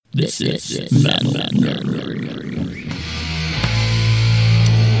This is Metal Nerd.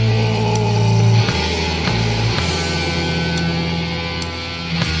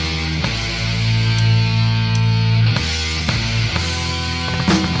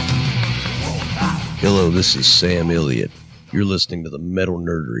 Hello, this is Sam Elliott. You're listening to the Metal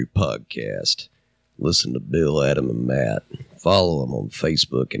Nerdery Podcast. Listen to Bill, Adam, and Matt. Follow them on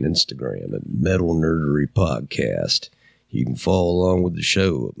Facebook and Instagram at Metal Nerdery Podcast. You can follow along with the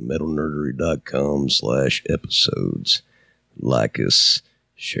show at metalnerdery.com/episodes. Like us,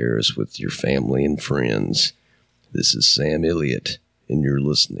 share us with your family and friends. This is Sam Elliott, and you're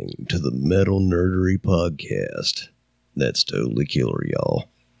listening to the Metal Nerdery Podcast. That's totally killer, y'all.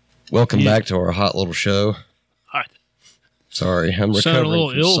 Welcome back to our hot little show. Hi. Sorry, I'm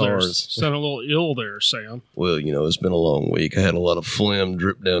recovering from SARS. Sounded a little ill there, Sam. Well, you know, it's been a long week. I had a lot of phlegm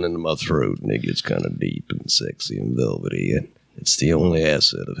drip down into my throat, and it gets kind of deep and sexy and velvety, and it's the only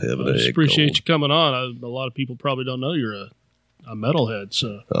asset of having a I just head appreciate cold. you coming on. A lot of people probably don't know you're a metalhead,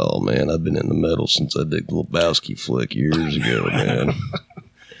 so. Oh, man, I've been in the metal since I did the Lebowski flick years ago, man.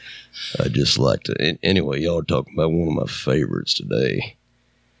 I just like to... Anyway, y'all are talking about one of my favorites today.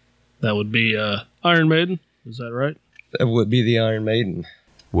 That would be Iron Maiden. Is that right? That would be the Iron Maiden.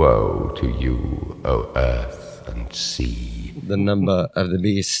 Woe to you, O earth and sea. The number of the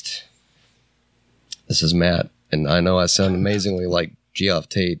beast. This is Matt, and I know I sound amazingly like Geoff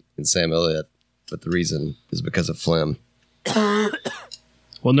Tate and Sam Elliott, but the reason is because of phlegm. Wasn't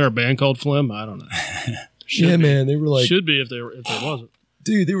there a band called Phlegm? I don't know. Yeah, man, they were like... Should be if there wasn't.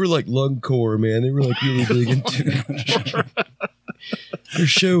 Dude, they were like lungcore, man. They were like really big into it. Their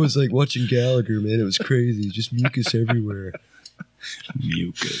show was like watching Gallagher, man. It was crazy. Just mucus everywhere.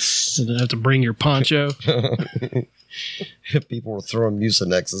 Mucus. Didn't have to bring your poncho. People were throwing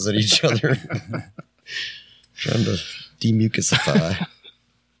mucinexes at each other. Trying to demucusify.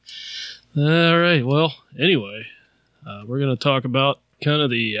 All right. Well, anyway, we're going to talk about kind of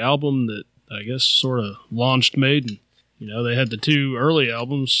the album that I guess sort of launched Maiden. You know, they had the two early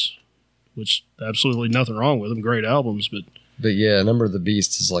albums, which absolutely nothing wrong with them. Great albums, but yeah, Number of the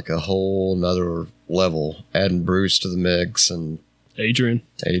Beast is like a whole nother level. Adding Bruce to the mix and Adrian.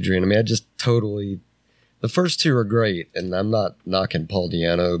 I mean, I just totally... The first two are great, and I'm not knocking Paul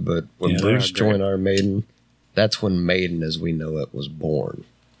Di'Anno, but when Bruce joined Iron Maiden, that's when Maiden as we know it was born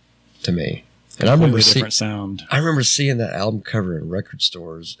to me. And I remember different sound. I remember seeing that album cover in record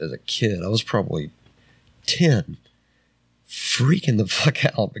stores as a kid. I was probably 10. Freaking the fuck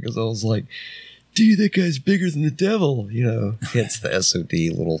out because I was like, dude, that guy's bigger than the devil, you know. It's the SOD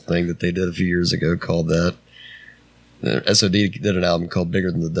little thing that they did a few years ago called that. SOD did an album called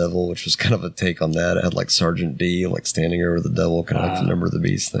Bigger Than the Devil, which was kind of a take on that. It had like Sergeant D, like standing over the devil, kind of like the Number of the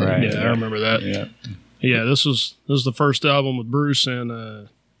Beast thing. Right. Yeah, I remember that. Yeah, this was the first album with Bruce and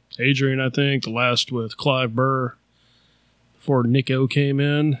Adrian, I think. The last with Clive Burr before Nico came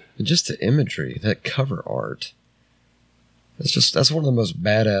in. And just the imagery, that cover art. That's one of the most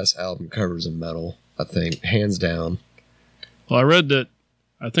badass album covers in metal, I think, hands down. Well, I read that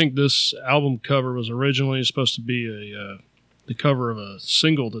I think this album cover was originally supposed to be the cover of a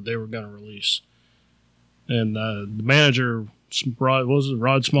single that they were going to release. And the manager, Rod Smallwood?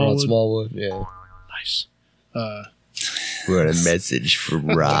 Rod Smallwood, yeah. Nice. What a message for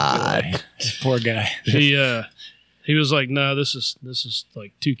Rod. Poor guy. He was like, "No, this is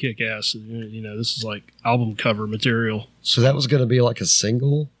like too kick ass. You know, this is like album cover material." So that was going to be like a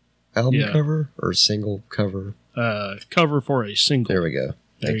single album Yeah. cover or a single cover? Cover for a single. There we go.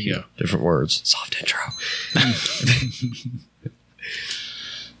 There Thank you go. Different words. Soft intro.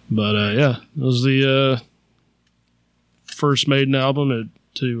 But yeah, it was the first Maiden album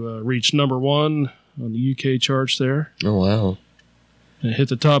to reach number 1 on the UK charts there. Oh, wow. And it hit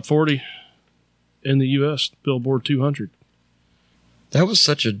the top 40 in the US, Billboard 200. That was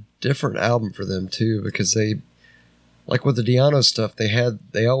such a different album for them, too, because they, like with the Di'Anno stuff,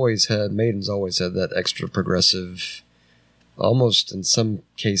 Maiden's always had that extra progressive, almost in some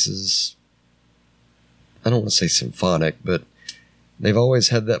cases, I don't want to say symphonic, but they've always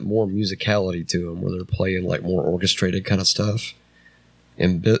had that more musicality to them where they're playing like more orchestrated kind of stuff.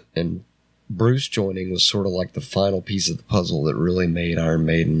 And Bruce joining was sort of like the final piece of the puzzle that really made Iron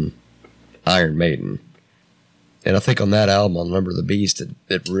Maiden. And I think on that album, on Number of the Beast, it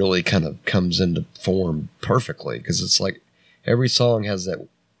really kind of comes into form perfectly because it's like every song has that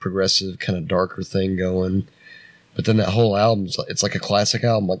progressive kind of darker thing going. But then that whole album, it's like a classic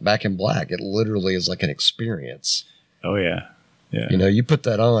album, like Back in Black. It literally is like an experience. Oh, yeah. Yeah. You know, you put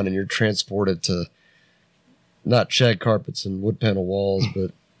that on and you're transported to not shag carpets and wood panel walls,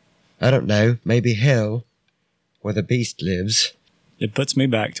 but I don't know, maybe hell, where the beast lives. It puts me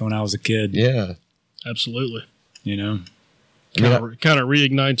back to when I was a kid. Yeah. Absolutely. You know? I Kind of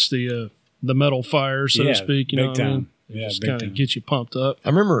reignites the metal fire, so to Yeah, speak. You big know what I mean? time. It Yeah, just big kind of time. gets you pumped up. I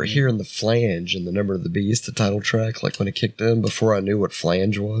remember hearing the flange and the Number of the Beast, the title track, like when it kicked in before I knew what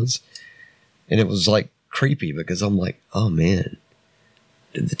flange was. And it was like creepy because I'm like, oh man,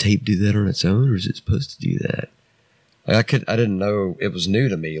 did the tape do that on its own or is it supposed to do that? Like I didn't know, it was new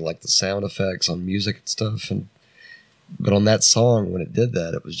to me, like the sound effects on music and stuff. But on that song, when it did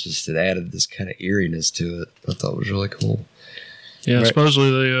that, it added this kind of eeriness to it. I thought it was really cool. Yeah, Right. supposedly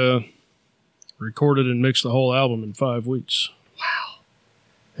they recorded and mixed the whole album in 5 weeks.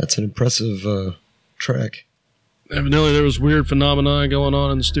 That's an impressive track. Evidently, there was weird phenomena going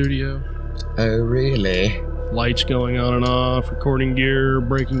on in the studio. Oh, really? Lights going on and off, recording gear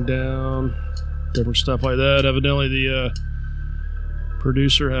breaking down, different stuff like that. Evidently, the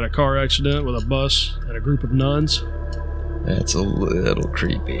producer had a car accident with a bus and a group of nuns, That's a little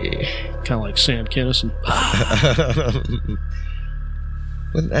creepy. kind of like Sam Kinison.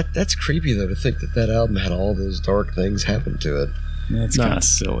 Well, that's creepy, though, to think that album had all those dark things happen to it. That's No. kind of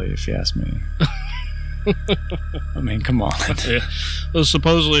silly, if you ask me. I mean, come on. Yeah. Well,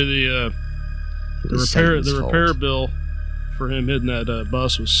 supposedly the It was repair Satan's fault. bill for him hitting that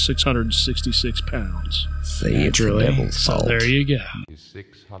bus was 666 pounds. Say it's the Naturally. devil's So fault. there you go.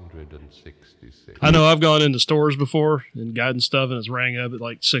 666. I know I've gone into stores before and gotten stuff and it's rang up at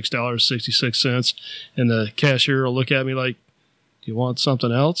like $6.66, and the cashier will look at me like, "Do you want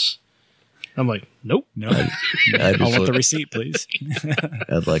something else?" I'm like, "Nope." No. I I want the just receipt, please.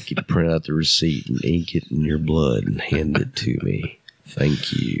 I'd like you to print out the receipt and ink it in your blood and hand it to me.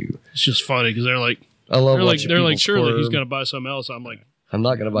 Thank you. It's just funny because they're like, I love they're like, watching they're like, people "Surely he's squirm. gonna buy something else." I'm like, I'm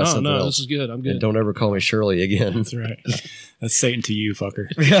not gonna buy "No, something no, else. this is good. I'm And good." don't ever call me Shirley again. That's right. That's Satan to you, fucker.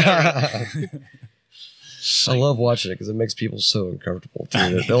 I love watching it because it makes people so uncomfortable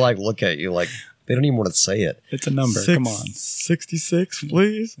too. They'll like look at you like they don't even want to say it. It's a number. Come on. 66,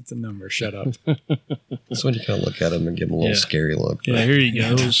 please. It's a number. Shut up. That's when you kind of look at them and give them a little Yeah. scary look. Yeah, here you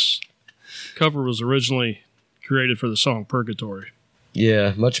go. This cover was originally created for the song "Purgatory."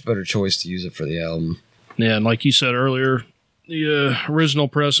 Yeah, much better choice to use it for the album. Yeah, and like you said earlier, the original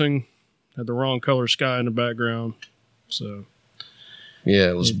pressing had the wrong color sky in the background. So, Yeah,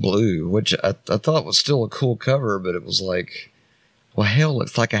 it was blue, which I thought was still a cool cover, but it was like, well, hell,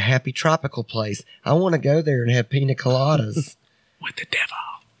 looks like a happy tropical place. I want to go there and have pina coladas. With the devil.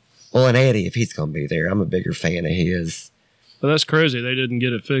 Well, and Eddie, if he's going to be there, I'm a bigger fan of his. but that's crazy. They didn't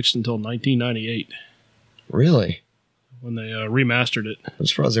get it fixed until 1998 Really? when they remastered it. I'm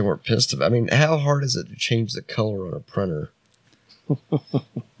surprised they weren't pissed about it. I mean, how hard is it to change the color on a printer?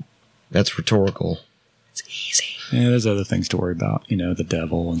 That's rhetorical. It's easy. Yeah, there's other things to worry about. You know, the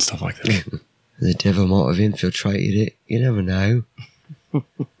devil and stuff like that. The devil might have infiltrated it. You never know.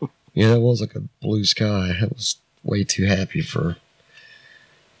 Yeah, that was like a blue sky. I was way too happy for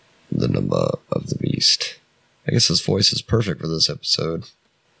the Number of the Beast. I guess his voice is perfect for this episode.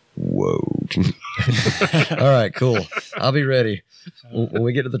 Whoa. All right, cool. I'll be ready. When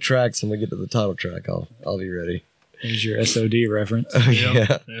we get to the tracks and we get to the title track, I'll be ready. There's your SOD reference.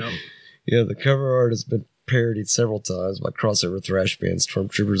 Yeah. Yeah. Yeah, the cover art has been parodied several times by crossover thrash band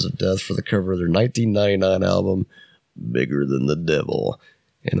Stormtroopers of Death for the cover of their 1999 album, Bigger Than the Devil,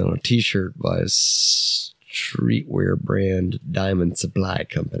 and on a t-shirt by a streetwear brand Diamond Supply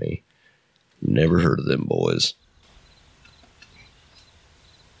Company. Never heard of them boys.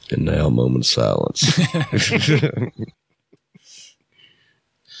 And now, a moment of silence.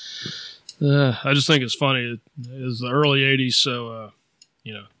 I just think it's funny. It was the early 80s, so,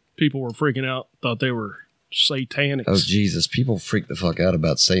 people were freaking out, thought they were satanics. Oh, Jesus. People freaked the fuck out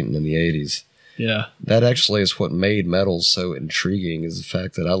about Satan in the 80s. Yeah. That actually is what made metal so intriguing, is the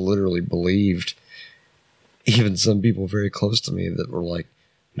fact that I literally believed even some people very close to me that were like,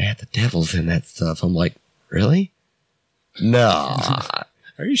 man, the devil's in that stuff. I'm like, really? No.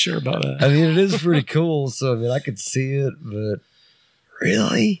 Are you sure about that? I mean, it is pretty cool. So, I mean, I could see it, but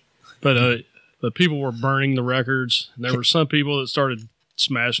really? But people were burning the records. And there were some people that started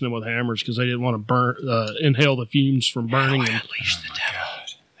smashing them with hammers because they didn't want to inhale the fumes from burning them.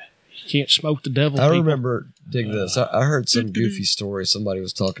 You can't smoke the devil. I people. remember, dig this. I heard some goofy story somebody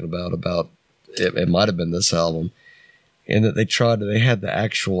was talking about it might have been this album, and that they had the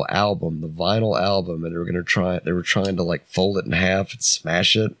actual album, the vinyl album, and they were trying to like fold it in half and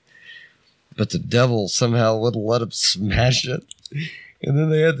smash it, but the devil somehow wouldn't let them smash it, and then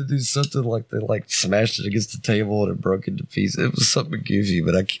they had to do something like they like smashed it against the table and it broke into pieces. It was something goofy,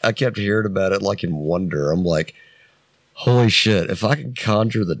 but I kept hearing about it like in wonder. I'm like, holy shit, if I can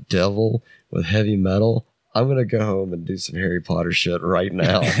conjure the devil with heavy metal, I'm going to go home and do some Harry Potter shit right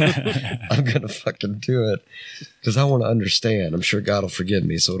now. I'm going to fucking do it because I want to understand. I'm sure God will forgive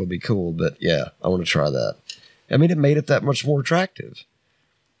me, so it'll be cool. But yeah, I want to try that. I mean, it made it that much more attractive.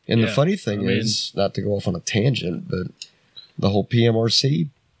 And the funny thing is, not to go off on a tangent, but the whole PMRC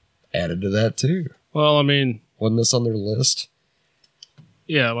added to that too. Well, I mean, wasn't this on their list?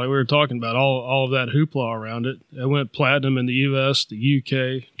 Yeah, like we were talking about, all of that hoopla around it. It went platinum in the U.S., the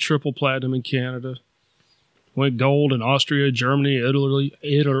UK, triple platinum in Canada. Went gold in Austria, Germany, Italy,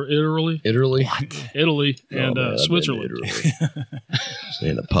 and Switzerland.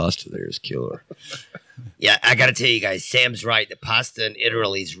 And the pasta there is killer. Yeah, I got to tell you guys, Sam's right. The pasta in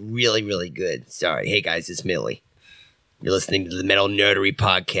Italy is really, really good. Sorry. Hey, guys, it's Millie. You're listening to the Metal Nerdery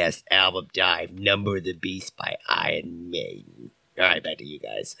Podcast Album Dive, Number of the Beast by Iron Maiden. All right, back to you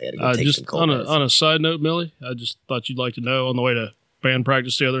guys. I got to go take some cold medicine. On a side note, Millie, I just thought you'd like to know, on the way to band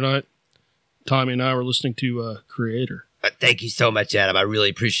practice the other night, Tommy and I were listening to Creator. Thank you so much, Adam. I really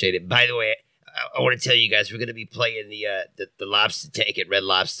appreciate it. By the way, I want to tell you guys, we're going to be playing the Lobster Tank at Red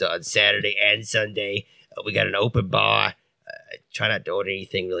Lobster on Saturday and Sunday. We got an open bar. Try not to order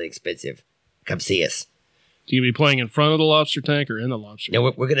anything really expensive. Come see us. You going to be playing in front of the Lobster Tank or in the Lobster Tank?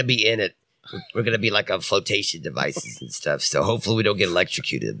 No, we're going to be in it. We're going to be like on flotation devices and stuff. So hopefully we don't get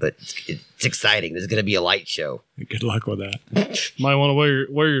electrocuted, but it's exciting. There's going to be a light show. Good luck with that. Might want to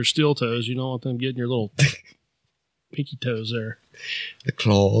wear your steel toes. You don't want them getting your little pinky toes there. The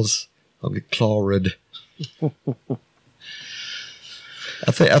claws. I'll get clawed.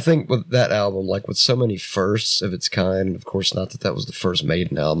 I think with that album, like with so many firsts of its kind, and of course not that was the first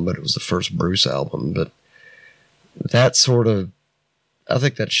Maiden album, but it was the first Bruce album, but that sort of, I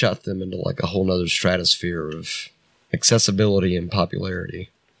think that shot them into like a whole nother stratosphere of accessibility and popularity.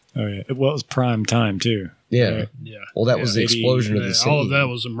 Oh yeah, it was prime time too. Yeah, yeah. Well, that was the explosion of the scene. All of that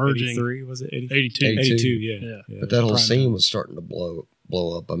was emerging. 83 was it? 82. 82. Yeah. But that whole scene was starting to blow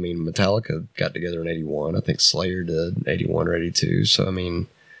up. I mean, Metallica got together in 81. I think Slayer did 81 or 82. So I mean,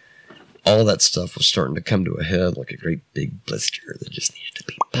 all that stuff was starting to come to a head like a great big blister that just needed to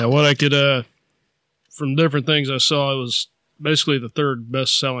be. Yeah, what I could, from different things I saw, it was basically the third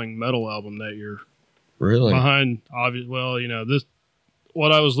best-selling metal album that year. Really? Behind, obvious. Well, this.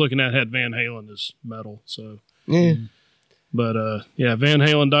 What I was looking at had Van Halen as metal, so yeah. But Van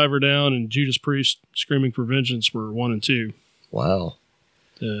Halen, Diver Down, and Judas Priest, Screaming for Vengeance were 1 and 2. Wow.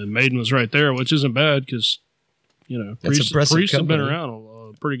 Maiden was right there, which isn't bad because Priest have been around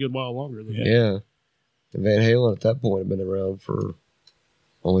a pretty good while longer than that. Yeah. And Van Halen at that point had been around for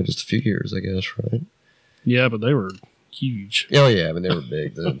only just a few years, I guess, right? Yeah, but they were huge. Oh yeah, I mean they were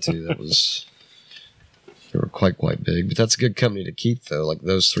big then too. They were quite big, but that's a good company to keep, though. Like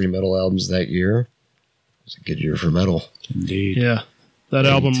those 3 metal albums that year, it was a good year for metal. Indeed. Yeah. That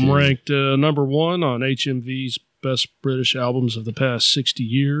album ranked number 1 on HMV's Best British Albums of the Past 60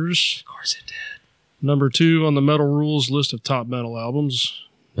 Years. Of course it did. Number 2 on the Metal Rules list of top metal albums.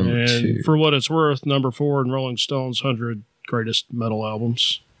 Number 2. For what it's worth, number 4 in Rolling Stone's 100 Greatest Metal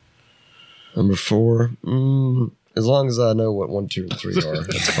Albums. Number 4, as long as I know what 1, 2, and 3 are,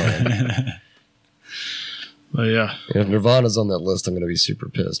 that's fine. But yeah. If Nirvana's on that list, I'm going to be super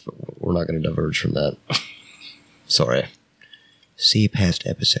pissed, but we're not going to diverge from that. Sorry. See past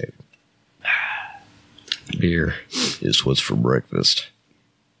episode. Beer is what's for breakfast.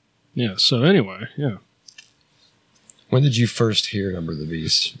 Yeah, so anyway, yeah. When did you first hear Number of the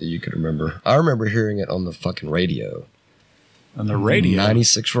Beast that you could remember? I remember hearing it on the fucking radio. On the radio?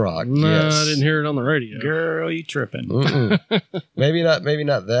 96 Rock, No, yes. I didn't hear it on the radio. Girl, you tripping. Maybe not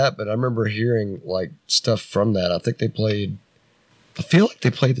that, but I remember hearing like stuff from that. I think I feel like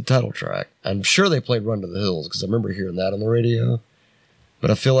they played the title track. I'm sure they played Run to the Hills because I remember hearing that on the radio.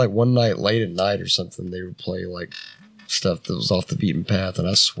 But I feel like one night, late at night or something, they would play like stuff that was off the beaten path, and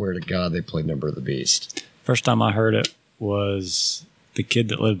I swear to God they played Number of the Beast. First time I heard it was the kid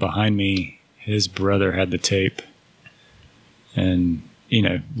that lived behind me. His brother had the tape. And,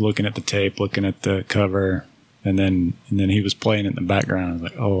 looking at the tape, looking at the cover, and then he was playing it in the background. I was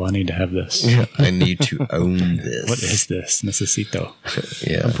like, oh, I need to have this. Yeah, I need to own this. What is this? Necesito.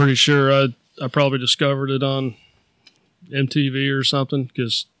 Yeah. I'm pretty sure I probably discovered it on MTV or something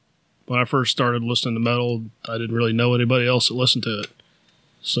because when I first started listening to metal, I didn't really know anybody else that listened to it.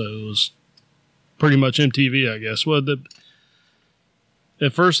 So it was pretty much MTV, I guess.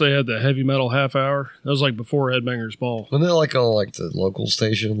 At first, they had the heavy metal half hour. That was like before Headbangers Ball. Wasn't that like on like the local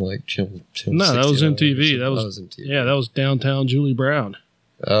station, like Channel No, that was MTV. That was MTV. Yeah, that was Downtown Julie Brown.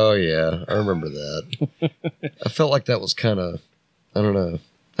 Oh yeah, I remember that. I felt like that was kind of, I don't know.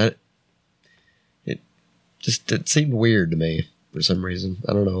 It seemed weird to me for some reason.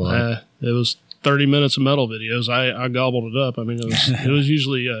 I don't know why. It was 30 minutes of metal videos. I gobbled it up. I mean, it was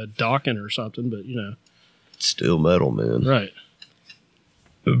usually Dokken or something, but Still metal, man. right.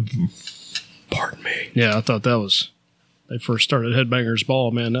 Pardon me. Yeah, I thought that was, they first started Headbangers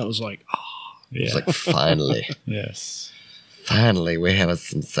Ball, man. That was like, Yeah. It's like, finally, Yes. finally, we have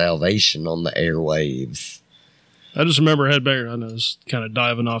some salvation on the airwaves. I just remember Headbanger. I know it's kind of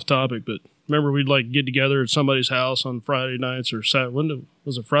diving off topic, but remember we'd like get together at somebody's house on Friday nights or Saturday.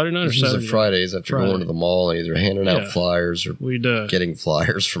 Was it Friday night or Usually Saturday? Fridays after Friday. going to the mall and either handing out Yeah. flyers or We'd getting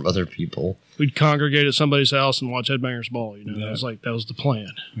flyers from other people. we'd congregate at somebody's house and watch Headbangers Ball. Yeah. That was the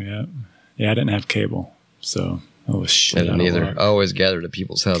plan. Yeah. Yeah, I didn't have cable, so I was shit. I didn't out of either. luck. I always gathered at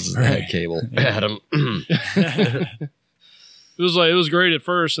people's houses that had Right. cable. Yeah. Adam. It was great at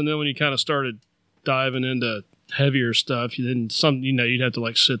first, and then when you kind of started diving into heavier stuff, you'd have to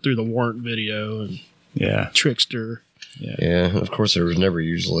like sit through the Warrant video and Yeah. Trickster. Yeah. Yeah, and of course there was never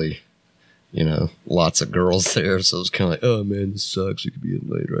usually, lots of girls there, so it was kind of like, oh man, this sucks. You could be in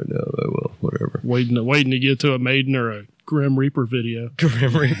late right now. Oh well, whatever. Waiting to get to a Maiden or a Grim Reaper video.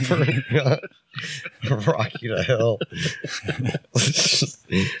 Grim Reaper, rock you to hell.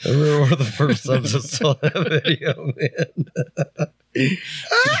 I remember one of the first times I saw that video, man.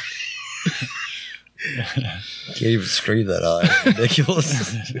 Can't even scream that high. It's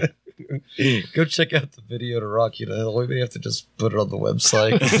ridiculous. Go check out the video to Rock You to Hell. We may have to just put it on the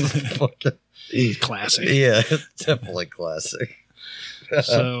website. Classic. Yeah, it's definitely classic.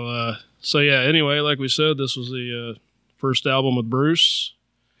 So yeah. Anyway, like we said, this was the first album with Bruce.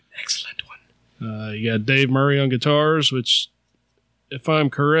 Excellent one. You got Dave Murray on guitars, which, if I'm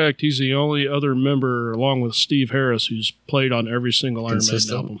correct, he's the only other member, along with Steve Harris, who's played on every single Iron Maiden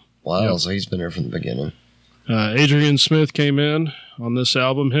Consistent? album. Wow, Yep. so he's been there from the beginning. Adrian Smith came in on this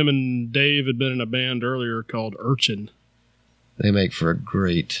album. Him and Dave had been in a band earlier called Urchin. They make for a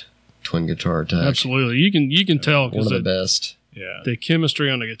great twin guitar attack. Absolutely, you can tell One of because the best. Yeah. the chemistry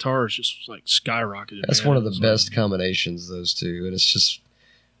on the guitar is just like skyrocketed. That's man. one of the It's best combinations, those two. And it's just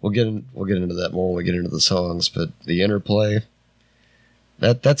we'll get into that more when we get into the songs, but the interplay,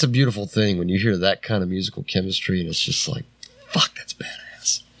 that's a beautiful thing when you hear that kind of musical chemistry and it's just like, fuck, that's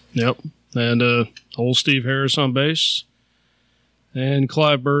badass. Yep. And old Steve Harris on bass. And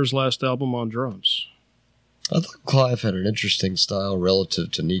Clive Burr's last album on drums. I thought Clive had an interesting style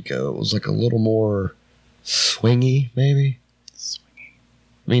relative to Nico. It was like a little more swingy, maybe.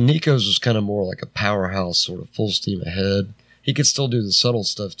 I mean, Nico's was kind of more like a powerhouse, sort of full steam ahead. He could still do the subtle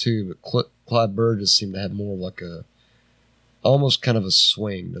stuff too, but Clive Burr just seemed to have more like almost kind of a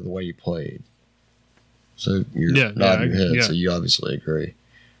swing to the way he played. So you're nodding your head, yeah. so you obviously agree.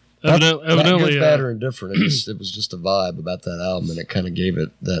 Evidently, not good, bad, or indifferent. It was just a vibe about that album, and it kind of gave it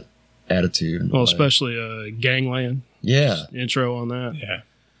that attitude. well, especially Gangland Yeah. intro on that. Yeah.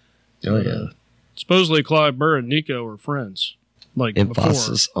 Oh, yeah. Supposedly Clive Burr and Nico were friends. Like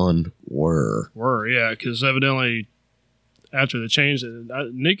Emphasis on were. Yeah, because evidently after the change,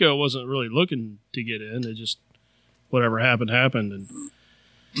 Nico wasn't really looking to get in. It just, whatever happened. And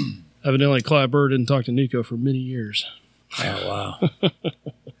evidently Clive Burr didn't talk to Nico for many years. Oh, wow.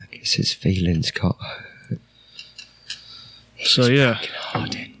 I guess his feelings caught. So, yeah.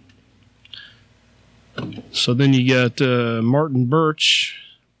 So then you got Martin Birch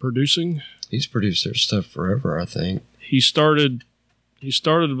producing. He's produced their stuff forever, I think. He started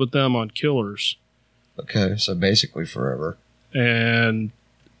with them on Killers, Okay, so basically forever. and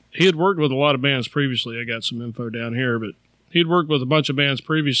he had worked with a lot of bands previously. I got some info down here, but he'd worked with a bunch of bands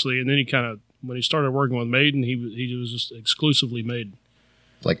previously, and then he kind of, when he started working with Maiden, he was just exclusively Maiden.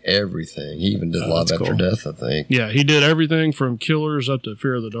 Like everything. He even did Oh, Live that's After cool. Death, I think. Yeah, he did everything from Killers up to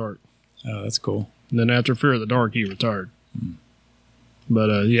Fear of the Dark. Oh, that's cool. And then after Fear of the Dark, he retired.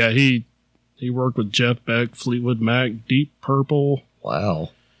 But yeah, he worked with Jeff Beck, Fleetwood Mac, Deep Purple, Wow.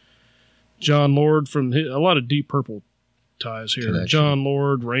 John Lord from a lot of Deep Purple ties here. Connection. John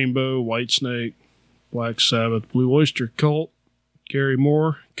Lord, Rainbow, Whitesnake, Black Sabbath, Blue Oyster Cult, Gary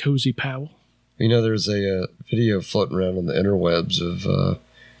Moore, Cozy Powell. You know, there's a video floating around on the interwebs of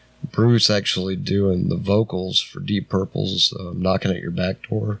Bruce actually doing the vocals for Deep Purple's Knocking at Your Back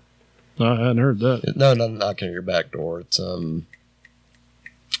Door. I hadn't heard that. No, not Knocking at Your Back Door. It's, oh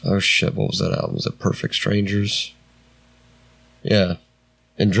shit, what was that album? Was it Perfect Strangers? Yeah.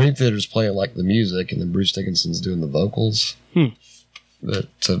 And Dream Theater's playing like the music, and then Bruce Dickinson's doing the vocals. But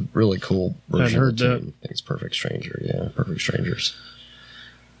it's a really cool version Hadn't heard of the that. tune. I think it's Perfect Stranger. Yeah, Perfect Strangers.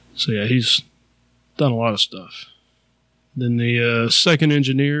 So yeah, he's done a lot of stuff. Then the second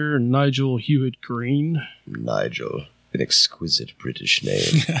engineer, Nigel Hewitt Green. Nigel. An exquisite British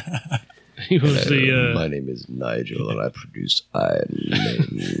name. He was My name is Nigel, and I produce Iron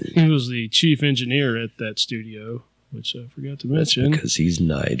Maiden. he was the chief engineer at that studio, which I forgot to That's mention. because he's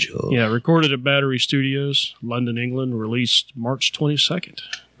Nigel. Yeah, recorded at Battery Studios, London, England, released March 22nd,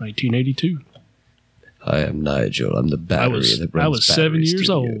 1982. I am Nigel. I'm the battery that runs I was 7 Battery years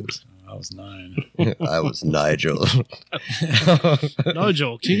Studios. I was 9. I was Nigel.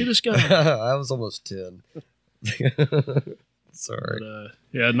 Nigel, king of the sky. I was almost 10. Sorry. But,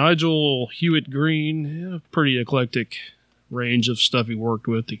 yeah, Nigel Hewitt Green, yeah, pretty eclectic range of stuff he worked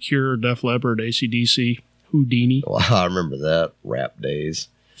with. The Cure, Def Leppard, AC/DC, Houdini, Well, I remember that. Rap days.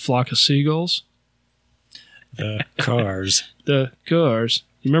 Flock of Seagulls, The Cars. The Cars.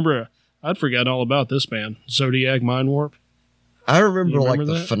 You remember, I'd forgotten all about this band, Zodiac Mind Warp. I remember, You like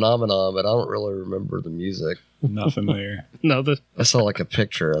remember the that? phenomenon, but I don't really remember the music. Not familiar. No, I saw like a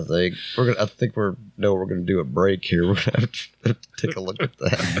picture. I think we're gonna do a break here. We're gonna have to take a look at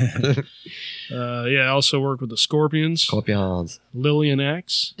that. yeah, I also worked with the Scorpions, Scorpions. Lillian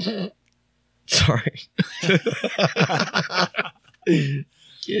Axe, Sorry. Can't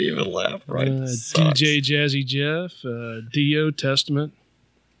even laugh right. DJ Jazzy Jeff, Dio, Testament,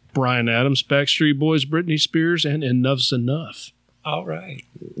 Bryan Adams, Backstreet Boys, Britney Spears, and Enough's Enough. All right.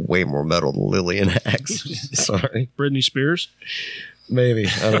 Way more metal than Lillian Axe. Sorry. Britney Spears? Maybe.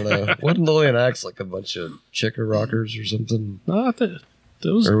 I don't know. Wasn't Lillian Axe like a bunch of chicker rockers or something? No, I think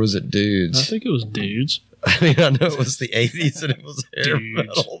those. Or was it dudes? I think it was dudes. I mean, I know it was the 80s and it was hair Dudes.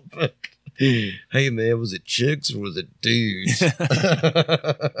 metal, but hey, man, was it chicks or was it dudes?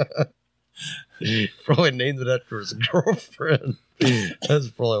 Probably named it after his girlfriend. That's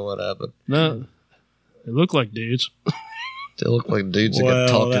probably what happened. No, they look like dudes. They look like dudes that Well,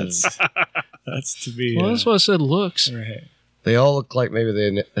 got talking. that's to be. Well, that's why I said looks. Right. They all look like maybe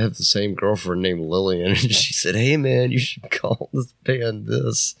they have the same girlfriend named Lillian. And she said, hey, man, you should call this band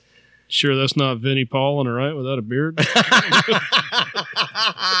this. Sure, that's not Vinnie Paul on the right without a beard.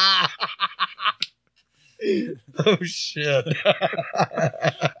 Oh, shit.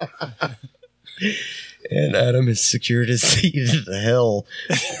 And Adam has secured his seat into hell.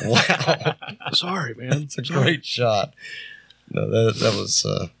 Wow. Sorry, man. That's a great shot. No,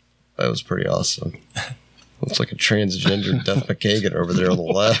 that was pretty awesome. Looks like a transgender Duff McKagan over there on the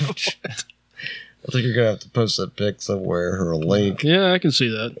left. I think you're gonna have to post that pic somewhere or a link. Yeah, I can see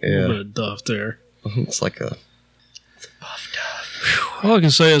that. A Yeah. little bit of duff there. It's like a All I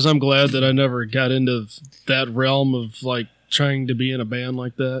can say is I'm glad that I never got into that realm of like trying to be in a band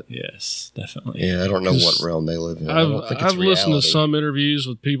like that. Yes, definitely. yeah. I don't know what realm they live in. I don't think it's I've listened to reality. some interviews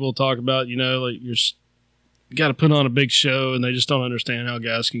with people talk about, like you got to put on a big show, and they just don't understand how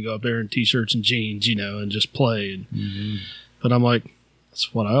guys can go up there in t-shirts and jeans, and just play. And, Mm-hmm. But I'm like,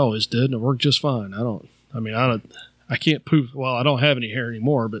 that's what I always did, and it worked just fine. I can't poop. Well, I don't have any hair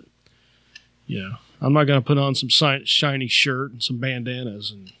anymore, but I'm not going to put on some shiny shirt and some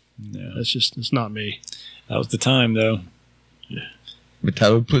bandanas, and No. it's not me. That was the time, though. But I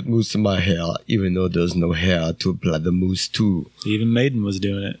would put mousse in my hair, even though there's no hair to apply the mousse to. Even Maiden was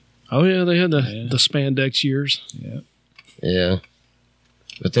doing it. Oh yeah, they had the Yeah. spandex years. Yeah. Yeah.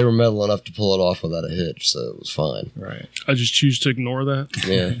 But they were metal enough to pull it off without a hitch, so it was fine. Right. I just choose to ignore that.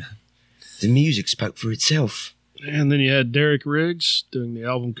 Yeah. The music spoke for itself. And then you had Derek Riggs doing the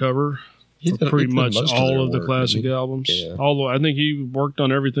album cover He for did- pretty he did much most of all their of the work, classic didn't he? albums. Yeah. Although I think he worked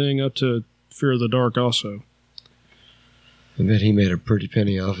on everything up to Fear of the Dark also. I bet he made a pretty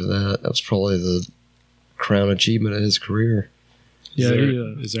penny off of that. That was probably the crown achievement of his career. Is Yeah,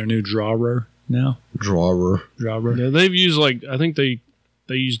 there, is there a new drawer now? Drawer. Drawer? Yeah, they've used I think they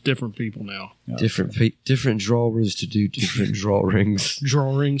use different people now. Different drawers to do different drawings.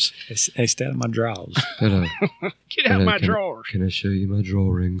 Drawings. Hey, stay out of my drawers. Hello. Get out Hello, my can I- drawers. Can I show you my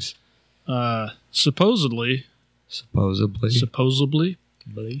drawings? Supposedly, Supposedly.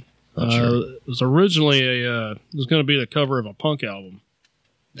 Not sure. it was originally it was going to be the cover of a punk album.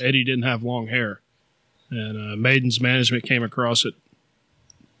 Eddie didn't have long hair, and Maiden's management came across it,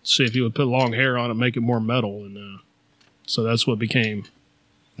 see if he would put long hair on it, make it more metal, and so that's what became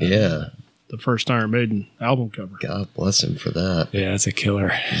Yeah. the first Iron Maiden album cover. God bless him for that. Yeah, that's a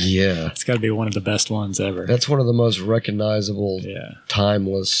killer. Yeah. It's got to be one of the best ones ever. That's one of the most recognizable, Yeah.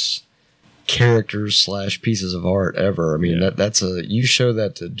 timeless characters / pieces of art ever. I mean, Yeah. that's you show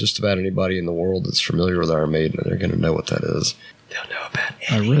that to just about anybody in the world that's familiar with Iron Maiden, and they're going to know what that is. They'll know about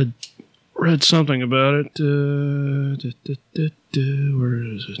it. I read something about it. Where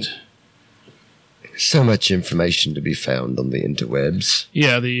is it? So much information to be found on the interwebs.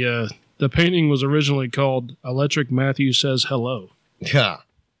 Yeah, the painting was originally called Electric Matthew Says Hello. Yeah.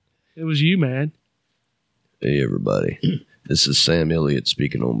 It was you, man. Hey, everybody. This is Sam Elliott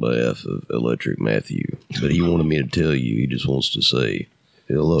speaking on behalf of Electric Matthew, but he wanted me to tell you he just wants to say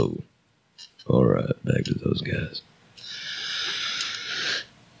hello. All right, back to those guys.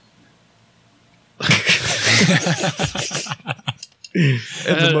 And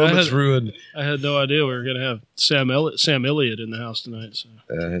the moment's ruined. I had no idea we were going to have Sam Elliott in the house tonight. So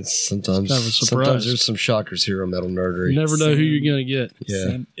sometimes, kind of a surprise. sometimes there's some shockers here on Metal Nerdery. you never know who you're going to get. Yeah,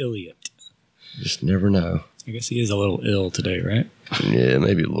 Sam Elliott. just never know. I guess he is a little ill today, right? Yeah,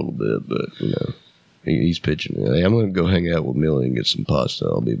 maybe a little bit, but he's pitching. Hey, I'm going to go hang out with Millie and get some pasta.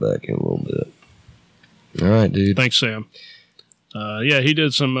 I'll be back in a little bit. All right, dude. Thanks, Sam. Yeah, he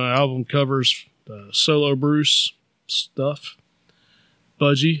did some album covers, solo Bruce stuff.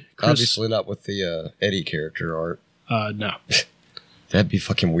 Budgie. Chris, Obviously not with the Eddie character art. No. That'd be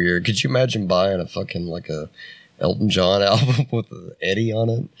fucking weird. Could you imagine buying a fucking like a Elton John album with the Eddie on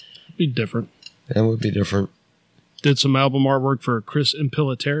it? It'd be different. That would be different. Did some album artwork for Chris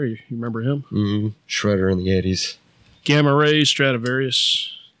Impellitteri. You remember him? Mm-hmm. Shredder in the 80s. Gamma Ray,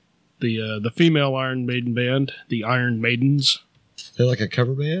 Stradivarius. The female Iron Maiden band, the Iron Maidens. They're like a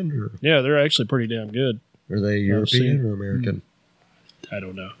cover band, or Yeah, they're actually pretty damn good. are they European or American? I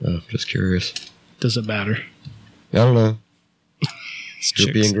don't know. Oh, just curious. Does it matter? I don't know. Chicks,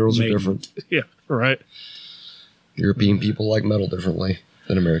 European girls are maiden. different. Yeah, right. European people like metal differently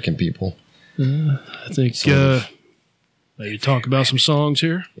than American people. I think So- maybe talk about some songs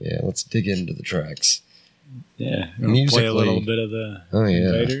here. Yeah, let's dig into the tracks. Yeah. We'll play a Musically- little bit of the Oh, yeah.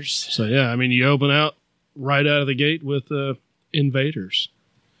 Invaders. So yeah, I mean, you open out right out of the gate with Invaders.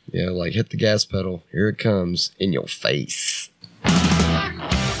 Yeah, like hit the gas pedal. Here it comes in your face.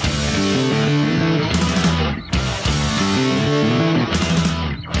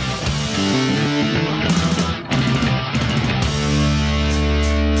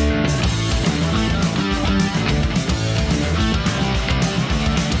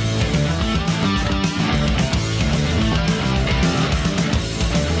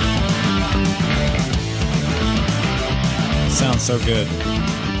 Sounds so good.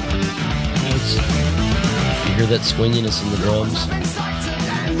 It's, You hear that swinginess in the drums?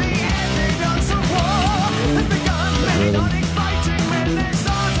 That rhythm.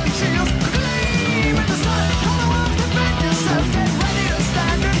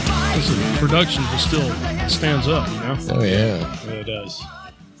 the production just still stands up, you know. Oh, yeah. It really does.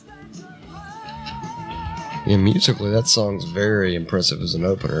 Yeah, musically, that song's very impressive as an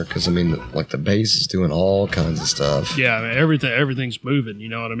opener because, I mean, like the bass is doing all kinds of stuff. Yeah, I mean, everything's moving. You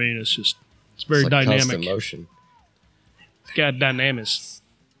know what I mean? It's very It's like dynamic. constant motion. It's got dynamics.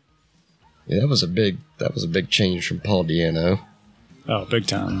 Yeah, that was a big change from Paul Diano. Oh, big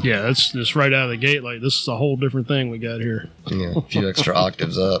time. Yeah, that's just right out of the gate. Like, this is a whole different thing we got here. Yeah, a few extra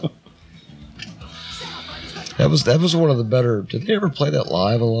octaves up. That was one of the better. Did they ever play that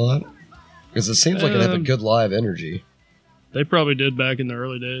live a lot? Because it seems like it had a good live energy. They probably did back in the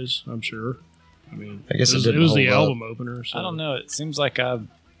early days, I'm sure. I mean, I guess it was, didn't was the hold up. album opener. So. I don't know. It seems like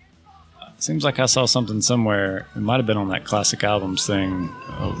I saw something somewhere. It might have been on that classic albums thing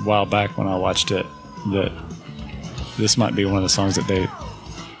a while back when I watched it. That this might be one of the songs that they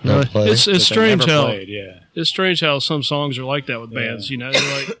Never played. It's that they strange never how played. Yeah, it's strange how some songs are like that with bands. You know,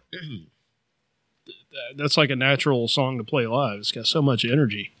 they're like that's like a natural song to play live. It's got so much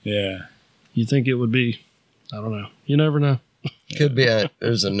energy. yeah. You think it would be? I don't know. You never know. Could be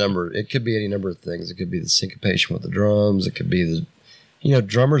there's a number. It could be any number of things. It could be the syncopation with the drums. It could be the,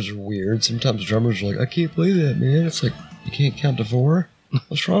 drummers are weird. Sometimes drummers are like, I can't play that, man. It's like, you can't count to 4.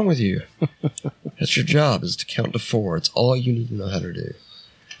 What's wrong with you? That's your job, is to count to 4. It's all you need to know how to do.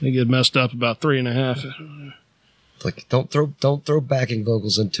 They get messed up about 3.5. It's like, don't throw backing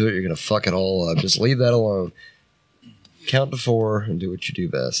vocals into it. You're gonna fuck it all up. Just leave that alone. Count to 4 and do what you do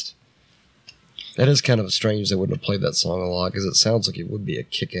best. That is kind of strange they wouldn't have played that song a lot because it sounds like it would be a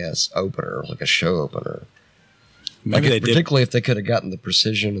kick-ass opener, like a show opener. Maybe they did. Particularly if they could have gotten the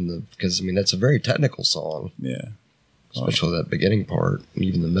precision and because I mean that's a very technical song, Yeah. especially that beginning part and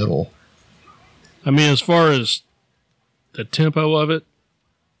even the middle. I mean, as far as the tempo of it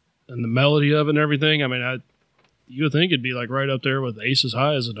and the melody of it and everything, I mean, you would think it'd be like right up there with Aces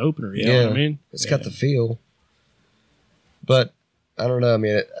High as an opener. You know what I mean? It's got the feel, but I don't know. I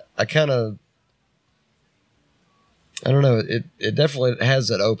mean, I don't know. It definitely has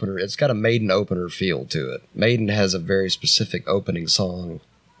that opener. It's got a Maiden opener feel to it. Maiden has a very specific opening song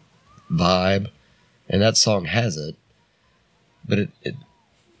vibe, and that song has it. But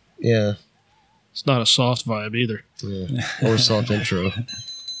yeah. It's not a soft vibe either. Yeah. Or a soft intro.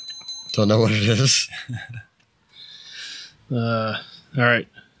 Don't know what it is. All right.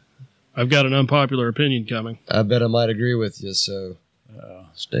 I've got an unpopular opinion coming. I bet I might agree with you, so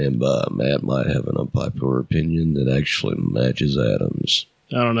stand by. Matt might have an unpopular opinion that actually matches Adam's.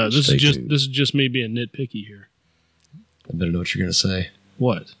 I don't know. This Stay is tuned. just me being nitpicky here. I better know what you're going to say.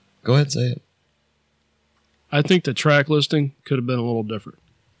 What? Go ahead, say it. I think the track listing could have been a little different.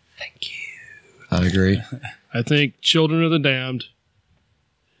 Thank you. I agree. I think Children of the Damned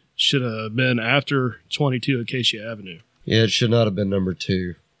should have been after 22 Acacia Avenue. Yeah, it should not have been number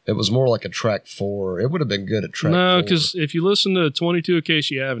 2. It was more like a track 4. It would have been good at track 4. No, because if you listen to 22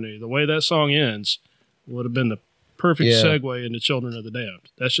 Acacia Avenue, the way that song ends would have been the perfect Yeah. segue into Children of the Damned.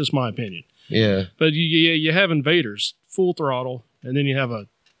 That's just my opinion. Yeah. But you have Invaders, full throttle, and then you have a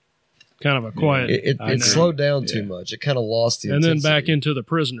kind of a quiet, It I agree. slowed down too Yeah. much. It kind of lost the and then intensity. back into The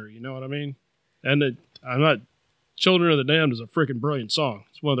Prisoner, you know what I mean? And Children of the Damned is a freaking brilliant song.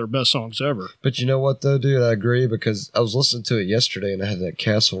 It's one of their best songs ever. But you know what, though, dude? I agree because I was listening to it yesterday and I had that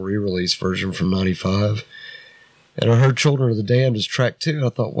Castle re-release version from 95. And I heard Children of the Damned is track 2. And I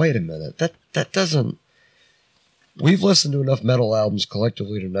thought, wait a minute. That doesn't... We've listened to enough metal albums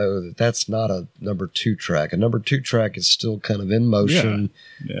collectively to know that that's not a number 2 track. A number 2 track is still kind of in motion,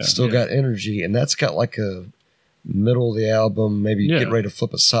 Yeah. still got energy, and that's got like a middle of the album, maybe Yeah. get ready to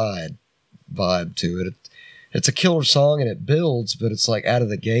flip a side vibe to it. It's a killer song and it builds, but it's like out of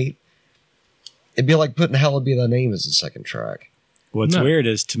the gate. It'd be like putting Hallowed Be Thy Name as the second track. What's No. weird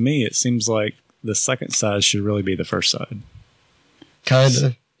is, to me, it seems like the second side should really be the first side. Kind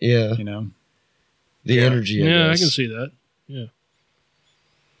of, yeah. You know, The energy. Yeah, I guess. can see that. Yeah.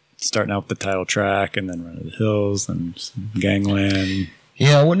 starting out with the title track and then Run to the Hills and Gangland.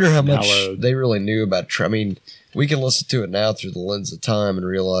 Yeah, I wonder how much Hallowed. they really knew about. I mean, we can listen to it now through the lens of time and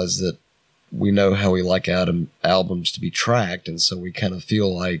realize that we know how we like albums to be tracked, and so we kind of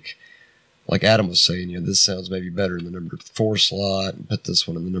feel like Adam was saying, this sounds maybe better in the number 4 slot, and put this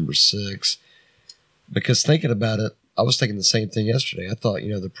one in the number 6. Because thinking about it, I was thinking the same thing yesterday. I thought,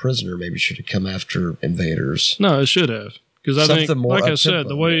 The Prisoner maybe should have come after Invaders. No, it should have. Because I think, Something more like I up-tempo, said,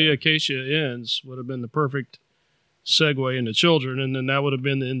 the way yeah. Acacia ends would have been the perfect segue into Children, and then that would have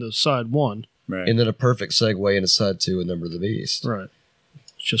been the end of side 1. Right. And then a perfect segue into side 2 and Number of the Beast. Right.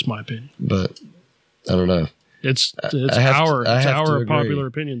 It's just my opinion. But I don't know. It's I have to agree. popular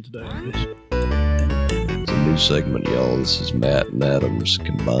opinion today. It's a new segment, y'all. This is Matt and Adam's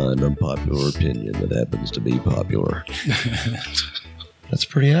combined unpopular opinion that happens to be popular. That's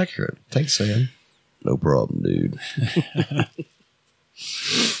pretty accurate. Thanks, Sam. No problem, dude. But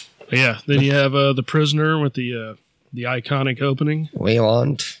yeah, then you have The Prisoner with the iconic opening. We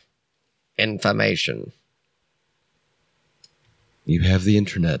want information. You have the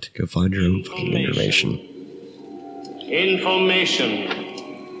internet. Go find your own fucking information. Information.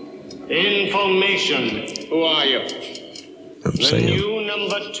 Who are you? I'm The saying new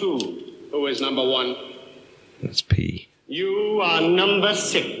number 2. Who is number 1? it's P. You are number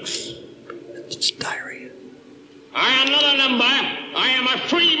 6. It's diarrhea. I am not a number. I am a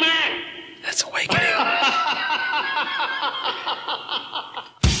free man. That's awakening.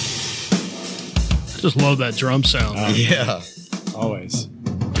 I just love that drum sound. Yeah. Always.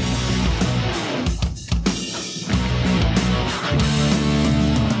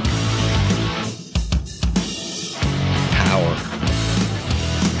 Power.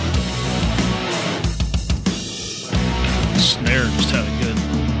 Snare just had a good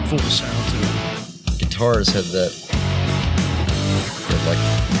full sound to it. Guitars had that like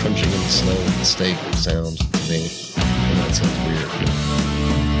crunching in the snow with the steak sound to me. And that sounds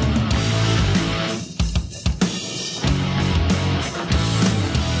weird.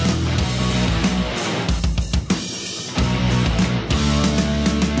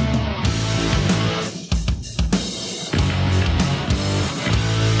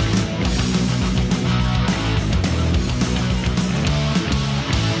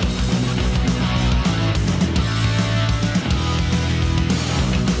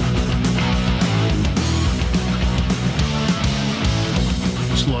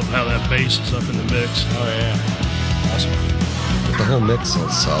 Just love how that bass is up in the mix. Oh, yeah. Awesome. But the whole mix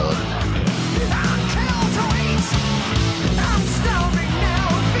sounds solid.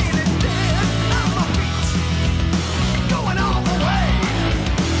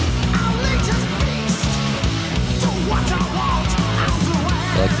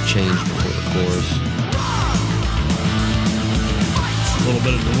 I like the change before the chorus. A little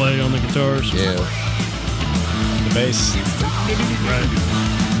bit of delay on the guitars. Yeah. The bass.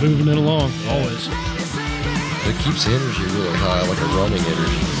 Right. Moving it along, always. It keeps the energy really high, like a running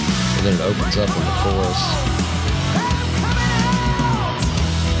energy. And then it opens up in the chorus.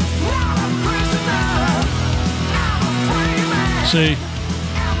 See,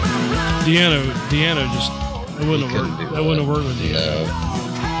 Deanna just it wouldn't have couldn't worked. do That wouldn't have worked with No. Deanna.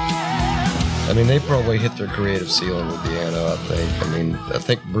 I mean, they probably hit their creative ceiling with Deanno, I think. I mean, I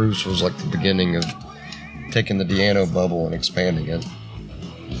think Bruce was like the beginning of taking the Deanno bubble and expanding it.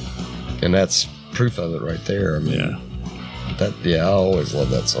 And that's proof of it right there. I mean, I always love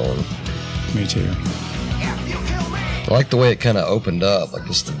that song. Me too. I like the way it kind of opened up, like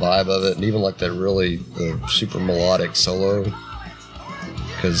just the vibe of it, and even like the super melodic solo.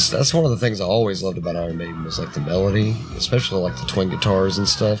 Because that's one of the things I always loved about Iron Maiden was like the melody, especially like the twin guitars and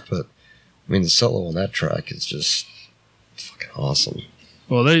stuff. But I mean, the solo on that track is just fucking awesome.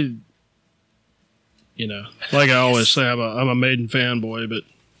 Well, they, like I always say, I'm a Maiden fanboy, but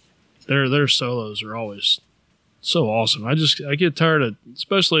their solos are always so awesome. I get tired of,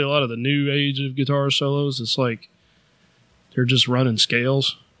 especially a lot of the new age of guitar solos. It's like they're just running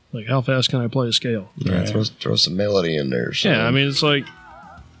scales. Like, how fast can I play a scale? Yeah, throw some melody in there. So. Yeah, I mean, it's like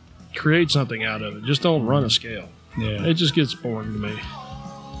create something out of it. Just don't run a scale. Yeah. It just gets boring to me.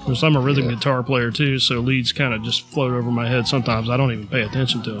 Because I'm a rhythm guitar player too, so leads kind of just float over my head. Sometimes I don't even pay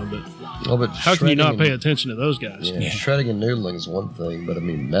attention to them. But how can you not pay attention to those guys? Yeah, shredding and noodling is one thing, but I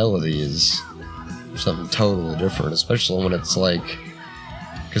mean, melody is something totally different, especially when it's like,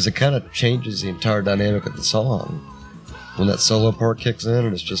 because it kind of changes the entire dynamic of the song. When that solo part kicks in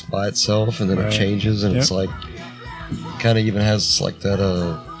and it's just by itself, and then it changes, and it's like, kind of even has like that,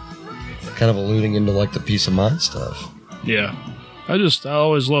 kind of alluding into like the peace of mind stuff. Yeah. I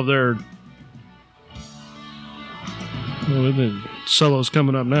always love their the solos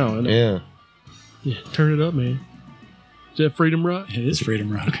coming up now, isn't it? Yeah, turn it up, man. Is that Freedom Rock? It is Freedom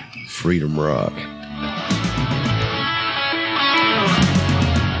Rock. Freedom Rock.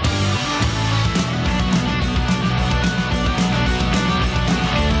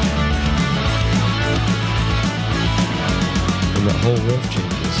 And that whole riff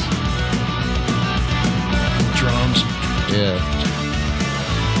changes. Drums. Yeah.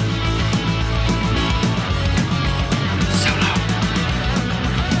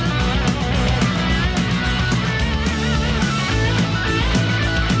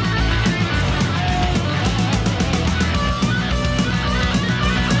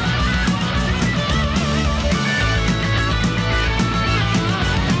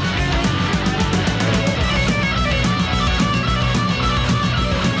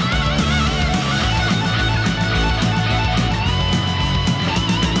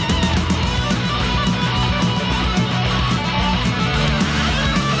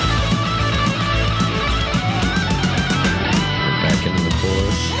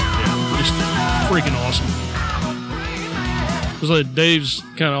 Freaking awesome. It's like Dave's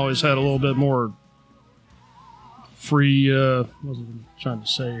kind of always had a little bit more free, what was I trying to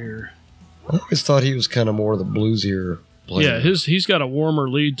say here? I always thought he was kind of more the bluesier player. Yeah, he's got a warmer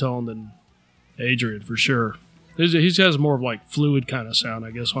lead tone than Adrian for sure. He has more of like fluid kind of sound,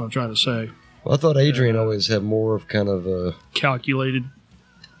 I guess what I'm trying to say. Well, I thought Adrian always had more of kind of a... Calculated.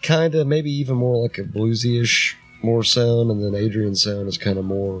 Kind of, maybe even more like a bluesy-ish more sound, and then Adrian's sound is kind of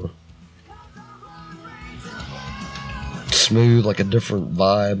more... smooth, like a different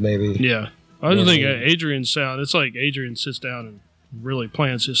vibe, maybe. Yeah. I just think Adrian's sound, it's like Adrian sits down and really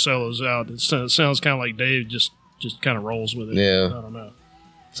plans his solos out. It sounds kind of like Dave just kind of rolls with it. Yeah. I don't know.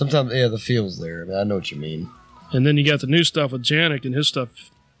 Sometimes, the feel's there. I mean, I know what you mean. And then you got the new stuff with Janik, and his stuff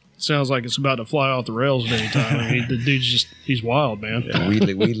sounds like it's about to fly off the rails at any time. I mean, the dude's he's wild, man. Yeah,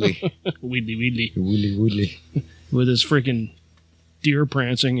 Wheedly. Wheedly. With his freaking deer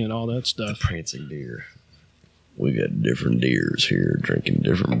prancing and all that stuff. The prancing deer. We got different deers here, drinking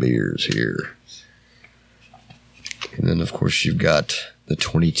different beers here. And then, of course, you've got the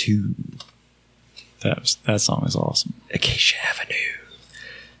 22. That song is awesome. Acacia Avenue.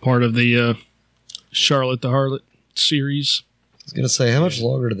 Part of the Charlotte the Harlot series. I was going to say, how much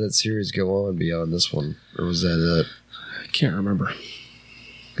longer did that series go on beyond this one? Or was that it? I can't remember.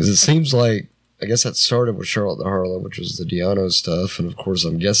 Because it seems like, I guess that started with Charlotte the Harlot, which was the Diano stuff. And, of course,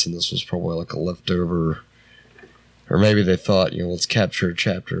 I'm guessing this was probably like a leftover... Or maybe they thought, let's capture a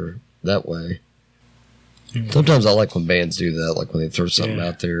chapter that way. Sometimes I like when bands do that, like when they throw something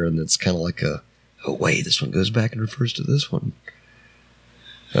out there and it's kind of like oh wait, this one goes back and refers to this one.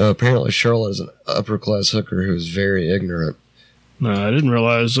 Apparently Charlotte is an upper-class hooker who is very ignorant. No, I didn't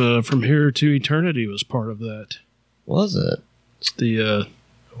realize From Here to Eternity was part of that. Was it? It's the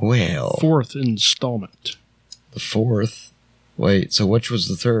well, fourth installment. The fourth? Wait, so which was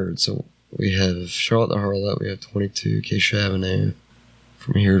the third? So... we have Charlotte the Harlot, we have 22, Acacia Avenue.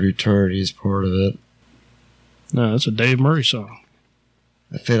 From Here to Eternity is part of it. No, that's a Dave Murray song.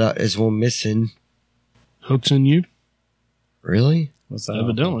 I feel like there's one missing. Hooks in You? Really? What's that?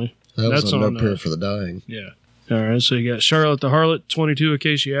 Evidently. That was That's on No on, Prayer for the Dying. Yeah. All right, so you got Charlotte the Harlot, 22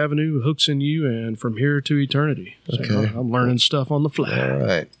 Acacia Avenue, Hooks in You, and From Here to Eternity. So Okay. I'm learning stuff on the fly. All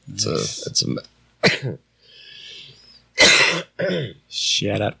right. Nice. It's a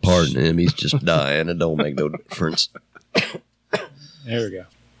Shut up. pardon him. He's just dying. It don't make no difference. There we go.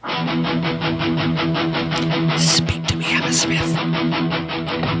 Speak to me, Hammersmith.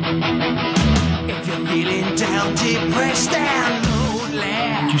 If you're feeling down, depressed, and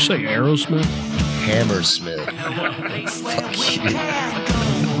lonely, Did you say Aerosmith? Hammersmith. fuck you.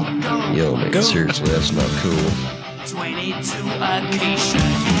 Yo, man, seriously, that's not cool. 22 Acacia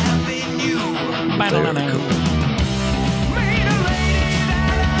Avenue. Very cool. Made a lady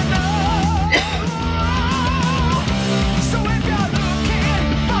that I know. So if you're looking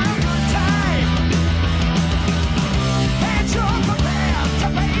for a good time, and you're prepared to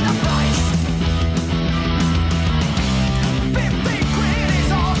pay the price, 50 quid is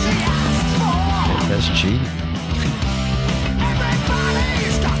all she asks for. That's cheap.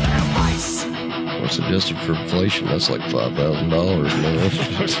 Everybody's got their vice. What's adjusted for inflation? That's like $5,000, man.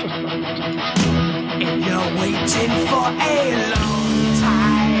 If you're waiting for a long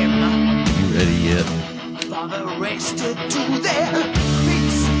time You ready yet? for the rest to do their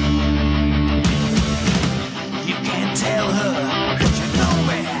piece, you can tell her that you know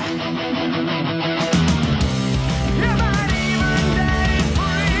where. You might even die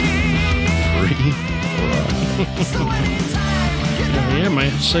free. Free? So anytime you know Yeah,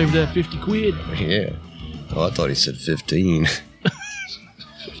 man. Save that 50 quid. Yeah. Oh, I thought he said 15.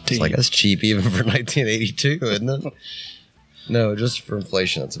 It's like, that's cheap even for 1982, isn't it? No, just for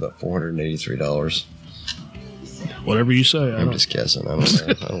inflation, that's about $483. Whatever you say. I'm just guessing. I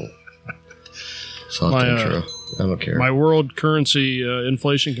don't know. Soft My, intro. I don't care. My world currency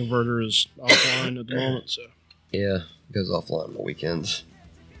inflation converter is offline at the moment. So, Yeah, it goes offline on the weekends.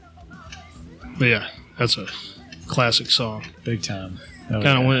 but yeah, that's a classic song. Big time. Kind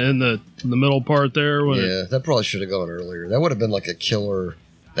of went in the middle part there. When Yeah, that probably should have gone earlier. That would have been like a killer.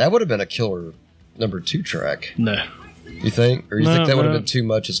 That would have been a killer number 2 track. No, You think? Or you think No, that would have no. been too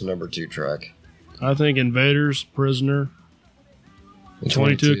much as a number 2 track? I think Invaders, Prisoner, And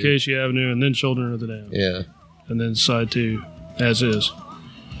 22 Acacia Avenue, and then Children of the Damned, Yeah. and then side 2, As Is.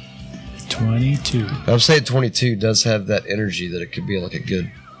 22. I would say 22 does have that energy that it could be like a good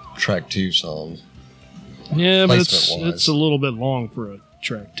track 2 song. Yeah, but Placement-wise. it's a little bit long for a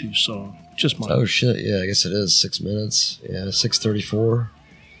track 2 song. Just my Oh shit, yeah, I guess it is 6 minutes. Yeah, 6:34.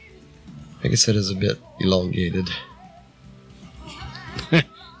 I guess it is a bit elongated.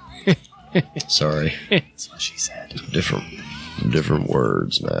 Sorry. That's what she said. Different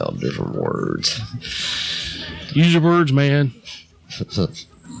words now, different words. use your words, man.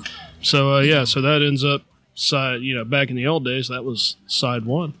 So yeah, so that ends up side. Back in the old days, that was side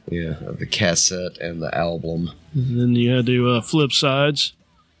 1. Yeah, of the cassette and the album. And then you had to flip sides.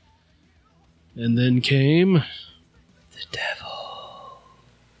 And then came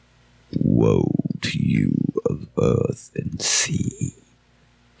Woe to you of earth and sea,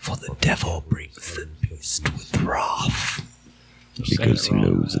 for the devil brings the beast with wrath. Because he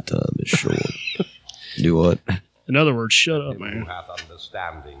knows the time is short. Do what? In other words, shut up, Who man. hath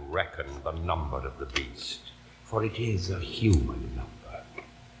understanding reckon the number of the beast? For it is a human number.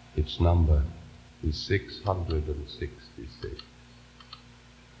 Its number is 666.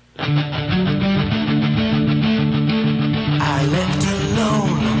 I left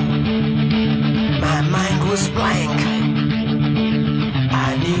alone. My mind was blank.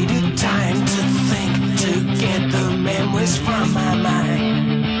 I needed time to think, to get the memories from my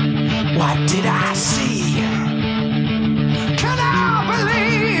mind. What did I see? Can I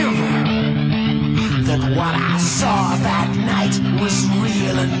believe that what I saw that night was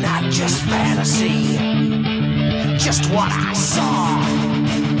real and not just fantasy? Just what I saw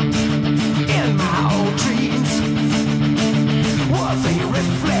in my old dreams were the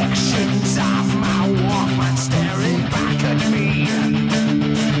reflections of my Walkman staring back at me.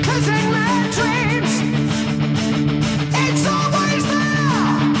 'Cause in my dreams, it's always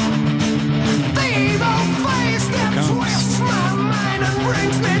there. The evil face that twists my mind and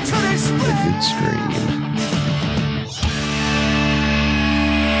brings me to this A place. good scream.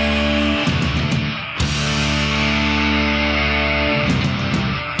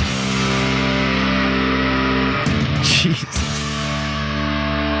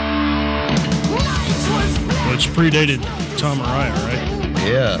 Which predated Tom Araya, right?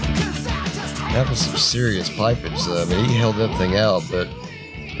 Yeah. That was some serious pipage. I mean, he held that thing out, but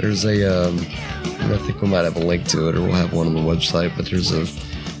there's I think we might have a link to it, or we'll have one on the website, but there's a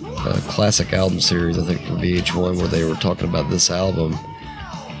classic album series, I think, from VH1, where they were talking about this album.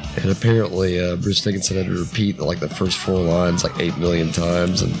 And apparently, Bruce Dickinson had to repeat like the first 4 lines like 8 million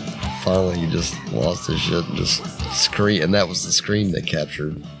times, and finally he just lost his shit and just screamed. And that was the scream they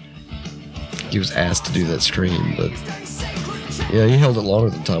captured. He was asked to do that scream, but yeah, he held it longer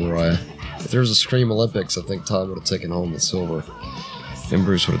than Tom Araya. If there was a Scream Olympics, I think Tom would have taken home the silver, and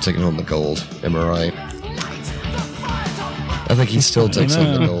Bruce would have taken home the gold. Am I right? I think he still takes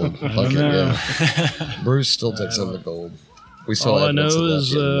home the gold. Fuck it, yeah. Bruce still takes home the gold. We saw All I evidence know of that is,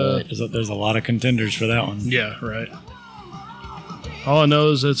 the other night. There's a lot of contenders for that one. Yeah, right. All I know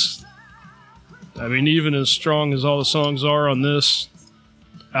is even as strong as all the songs are on this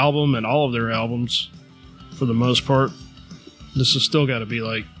album and all of their albums, for the most part, this has still got to be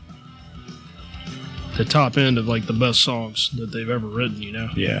like the top end of like the best songs that they've ever written, you know?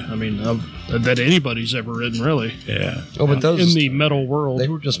 Yeah. I mean, that anybody's ever written, really. Yeah. Oh, but those In the metal world. they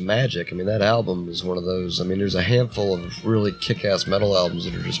were just magic. I mean, that album is one of those. I mean, there's a handful of really kick-ass metal albums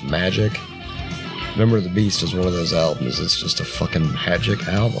that are just magic. Number of the Beast is one of those albums. It's just a fucking magic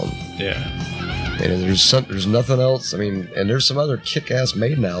album. Yeah. And there's nothing else. I mean, and there's some other kick-ass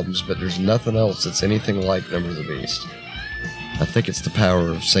Maiden albums, but there's nothing else that's anything like Number of the Beast. I think it's the power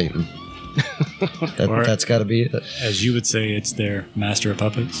of Satan. That's got to be it. As you would say, it's their Master of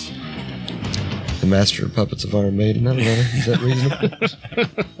Puppets. The Master of Puppets of Iron Maiden. I don't know. Is that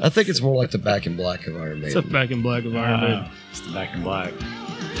reasonable? I think it's more like the Back in Black of Iron It's a Maiden. Back in Black of Iron Maiden. It's the Back in Black.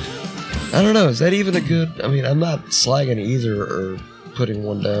 I don't know. Is that even a good? I mean, I'm not slagging either or putting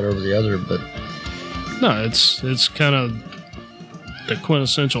one down over the other, but No, it's kind of the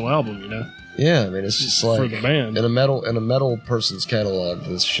quintessential album, you know? yeah, I mean, it's just like For the band. in a metal person's catalog,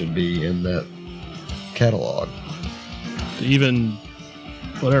 this should be in that catalog. Even,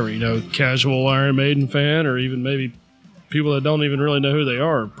 whatever, you know, casual Iron Maiden fan, or even maybe people that don't even really know who they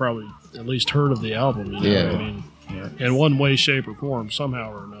are, probably at least heard of the album, you know? Yeah. I mean, in one way, shape, or form,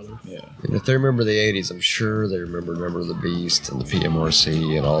 somehow or another. Yeah. And if they remember the 80s, I'm sure they remember Number of the Beast and the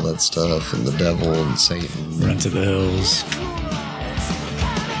PMRC and all that stuff, and the Devil and Satan. Run to the Hills.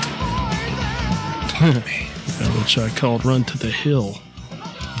 Which I called Run to the Hill.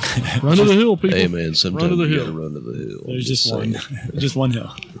 Run to the hill, people. Hey man, sometimes Run to the you hill. gotta run to the hill. There's just one. saying. Just one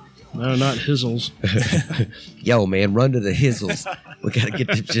hill. No, not Hizzles. Yo man, run to the Hizzles. We gotta get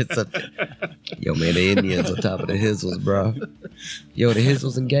them shits up there. Yo man, the Indians on top of the Hizzles, bro. Yo, the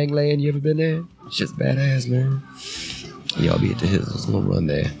Hizzles in Gangland, you ever been there? Shit's badass, man. Y'all be at the Hizzles, I'm gonna run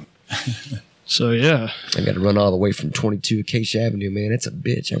there. So, yeah. I gotta run all the way from 22 Acacia Avenue, man. It's a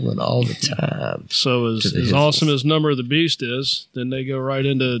bitch. I run all the time. So, as To the Hizzles. awesome as Number of the Beast is, then they go right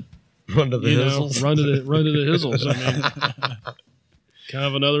into, Run to the you know, Hizzles. Run to the Hizzles. I mean, kind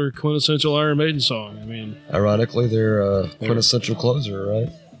of another quintessential Iron Maiden song. I mean, Ironically, they're quintessential closer, right?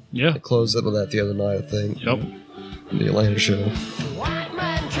 yeah. They closed it with that the other night, I think. Yep. The Atlanta show.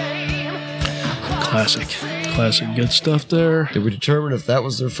 Classic good stuff there. Did we determine if that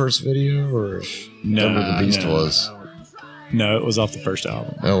was their first video or if Number of the Beast was? No, it was off the first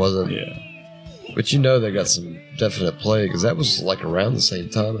album. No, it wasn't. Yeah. But you know they got some definite play because that was like around the same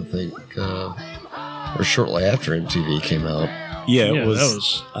time, I think, or shortly after MTV came out. Yeah, Yeah, it was, that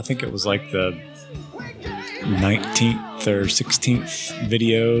was- I think it was like the 19th or 16th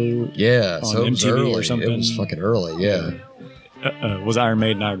video. Yeah, On so it was MTV or early. something. It was fucking early, yeah. Was Iron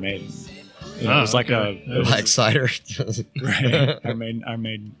Maiden. It was like okay. it was- Black cider. right. Iron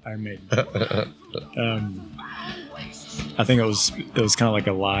Maiden. I think it was kind of like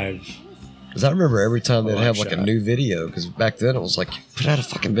a live. Because I remember every time they'd Live have like a shot. new video, because back then it was like, put out a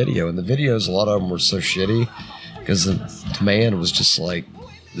fucking video. And the videos, a lot of them were so shitty because the demand was just like,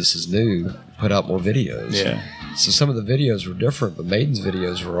 this is new, put out more videos. Yeah. So some of the videos were different, but Maiden's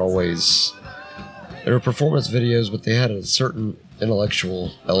videos were always, they were performance videos, but they had a certain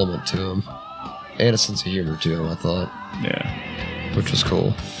intellectual element to them and a sense of humor to them, I thought, Yeah. which was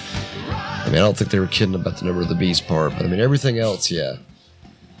cool. I mean, I don't think they were kidding about the Number of the Beast part, but I mean, everything else, yeah.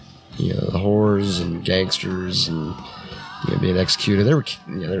 You know, the whores and gangsters and being executed. They were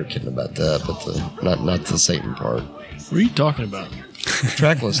kidding about that, but not the Satan part. What are you talking about?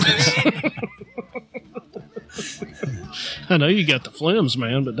 Track listings. I know you got the flims,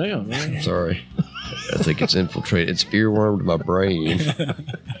 man, but damn, man. Sorry. I think it's infiltrated. It's earwormed my brain.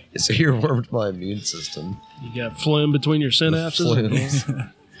 It's earwormed my immune system. You got phlegm between your synapses.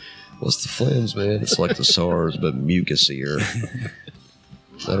 Flims. What's the flims, man? It's like the SARS, but mucousier.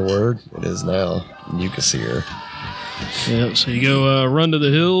 Is that a word? It is now. Mucousier. Yeah, so you go Run to the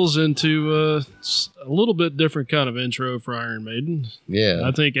Hills into a little bit different kind of intro for Iron Maiden. Yeah.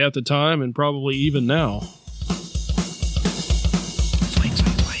 I think at the time and probably even now.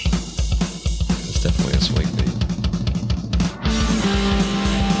 It's definitely a swing beat.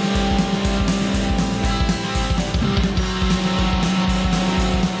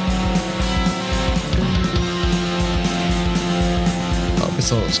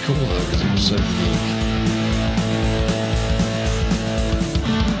 thought it was cool though because it was so unique.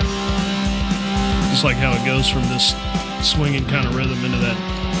 Just like how it goes from this swinging kind of rhythm into that,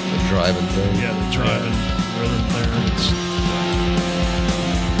 The driving thing. yeah, the driving rhythm there. It's,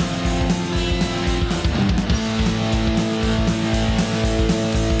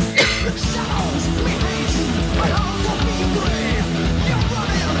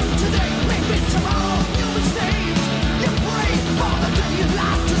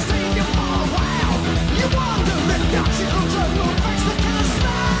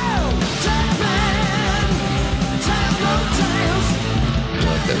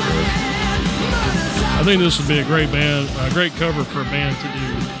 Like that riff. I think this would be a great band, a great cover for a band to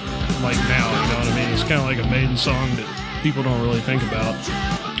do like now. You know what I mean? It's kind of like a Maiden song that people don't really think about.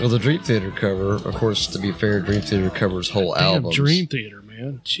 Well, the Dream Theater cover, of course, to be fair, Dream Theater covers whole Damn, albums. Dream Theater,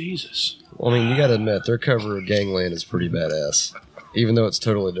 man. Jesus. Well, I mean, you got to admit, their cover of Gangland is pretty badass, even though it's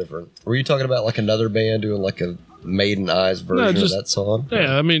totally different. Were you talking about like another band doing like a Maiden Eyes version just- of that song?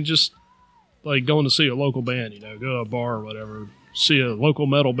 Yeah, I mean, just like going to see a local band, you know, go to a bar or whatever, see a local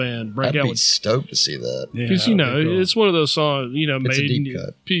metal band, break I'd out be with. stoked to see that. Yeah, Because, you know, that'd be cool. it's one of those songs, you know, It's a Maiden. deep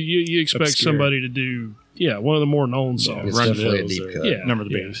cut. You expect Obscure. somebody to do, one of the more known songs. It's Run definitely a Hills deep or- cut. Yeah, Number of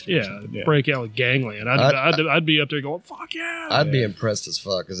the yeah, Beast. yeah, break out with Gangland. I'd be up there going, "Fuck yeah!" I'd be impressed as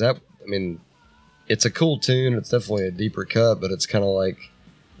fuck because that. I mean, it's a cool tune. It's definitely a deeper cut, but it's kind of like,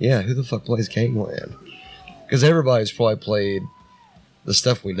 yeah, who the fuck plays Gangland? Because everybody's probably played the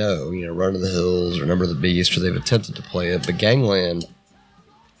stuff we know, you know, Run to the Hills or Number of the Beast, or they've attempted to play it. But Gangland,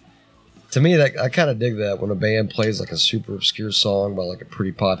 to me, that I kind of dig that when a band plays like a super obscure song by like a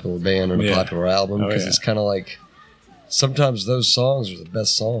pretty popular band on a Yeah. popular album, Oh, because yeah. it's kind of like sometimes those songs are the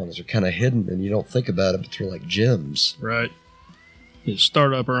best songs. They're kind of hidden and you don't think about it, but they're like gems. Right. You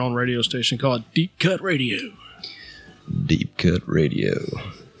start up our own radio station called Deep Cut Radio. Deep Cut Radio.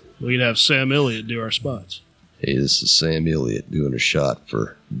 We could have Sam Elliott do our spots. Hey, this is Sam Elliott doing a shot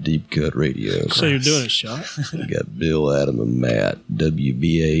for Deep Cut Radio. So you're doing a shot. We got Bill, Adam, and Matt,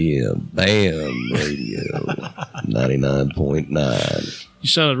 WBAM, BAM Radio, 99.9. You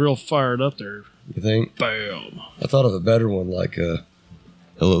sounded real fired up there. You think? Bam. I thought of a better one like,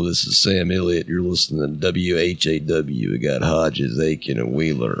 hello, this is Sam Elliott. You're listening to WHAW. We got Hodges, Aiken, and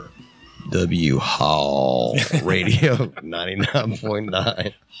Wheeler. W Hall Radio,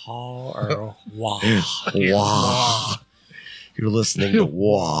 99.9. Hall or Wah. Wah. You're listening to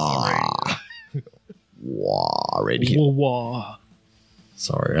Wah. Wah Radio. Wah.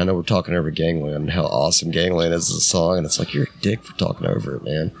 Sorry, I know we're talking over Gangland and how awesome Gangland is as a song, and it's like you're a dick for talking over it,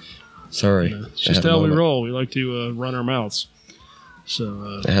 man. Sorry. It's just I had a how we moment. roll. We like to run our mouths.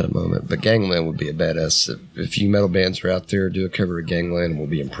 So, I had a moment, but Gangland would be a badass. If you metal bands are out there, do a cover of Gangland, we'll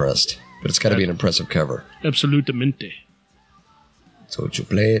be impressed. But it's got to be an impressive cover. absolutamente. So if you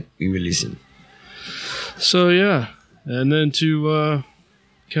play it, we will listen. So, yeah. And then to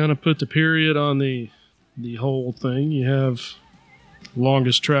kind of put the period on the whole thing, you have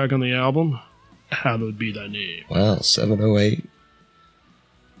longest track on the album, Hallowed Be Thy Name. Wow, 708.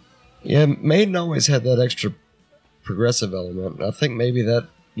 Yeah, Maiden always had that extra progressive element. I think maybe that,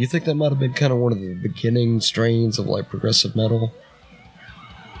 you think that might have been kind of one of the beginning strains of like progressive metal?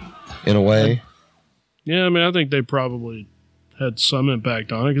 In a way. Yeah, I mean, I think they probably had some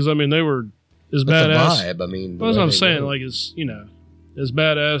impact on it because, I mean, they were as But badass. the vibe, I mean. the That's what way I'm they saying. wrote. Like, as you know, as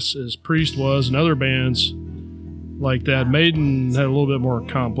badass as Priest was and other bands like that, Maiden had a little bit more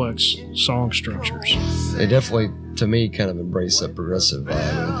complex song structures. They definitely, to me, kind of embrace that progressive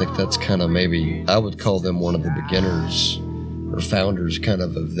vibe. And I think that's kind of maybe, I would call them one of the beginners or founders kind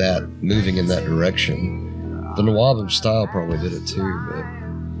of that, moving in that direction. The Nawabum style probably did it too, but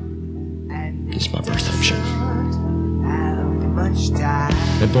it's my perception.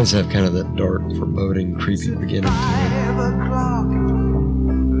 It does have kind of that dark, foreboding, creepy beginning to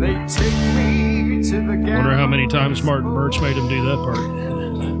Wonder how many times Martin Birch made him do that part.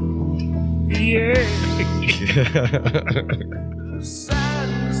 it.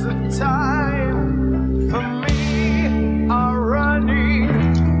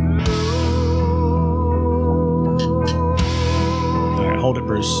 All right, hold it,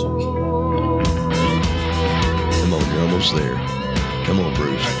 Bruce. Come on, you're almost there. Come on,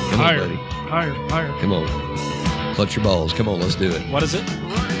 Bruce. Come Higher, on, buddy. higher, higher. Come on. Clutch your balls. Come on, let's do it. What is it?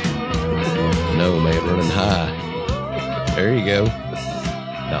 No, man, running high. There you go.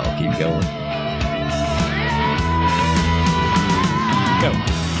 No, keep going. Go.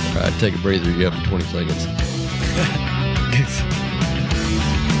 All right, take a breather. You have 20 seconds.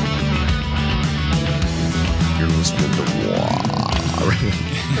 You're listening to WAW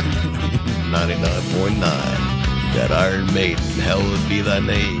 99.9. that Iron Maiden, hallowed be thy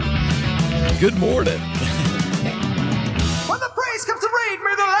name. Good morning. When the praise comes to read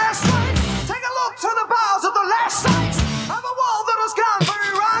me the last rites, take a look to the bowels of the last sites of a wall that has gone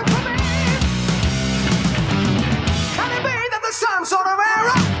very wrong for me. Can it be that there's some sort of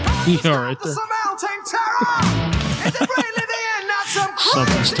error? Yeah, right there. Surmounting terror. Is it really the end, not some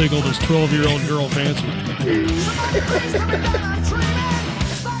Something's tickled his 12-year-old girl fancy.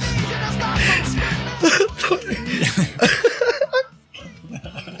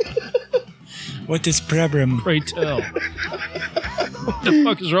 What is problem? Pray tell. What the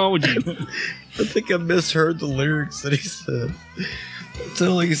fuck is wrong with you? I think I misheard the lyrics that he said.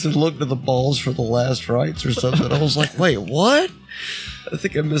 Until he said, look to the balls for the last rites or something. I was like, wait, what? I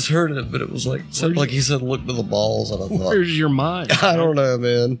think I misheard it, but it was like, sounded like he said, look to the balls. And I thought, Where's your mind? I don't know,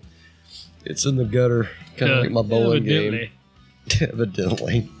 man. It's in the gutter. Kind of like my bowling Evidently. game.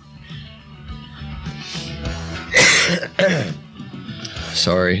 Evidently.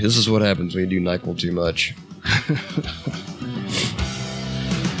 Sorry, this is what happens when you do NyQuil too much.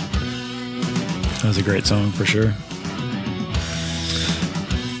 That was a great song for sure.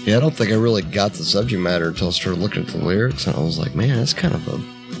 Yeah, I don't think I really got the subject matter until I started looking at the lyrics, and I was like, man, that's kind of a...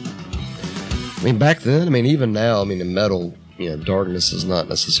 I mean, back then, I mean, even now, I mean, in metal, you know, darkness is not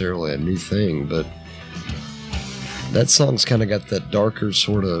necessarily a new thing, but that song's kind of got that darker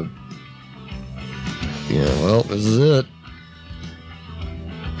sort of, you know, well, this is it.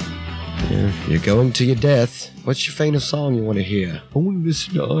 Yeah, you're going to your death. What's your favorite song you want to hear? I want to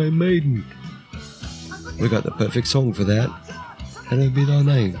listen to Iron Maiden. We got the perfect song for that. Hallowed be thy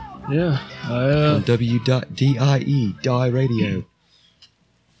name. Yeah. On W.DIE, Die Radio.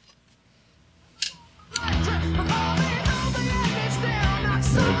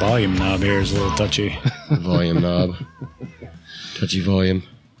 The volume knob here is a little touchy. Volume knob. Touchy volume.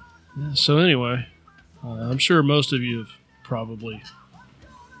 So anyway, I'm sure most of you have probably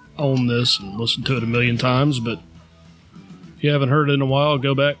owned this and listened to it a million times, but if you haven't heard it in a while,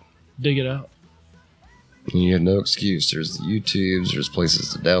 go back, dig it out. And you have no excuse. There's the YouTubes, there's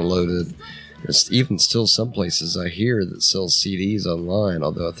places to download it. There's even still some places I hear that sell CDs online,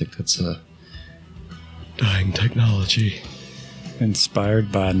 although I think that's a dying technology.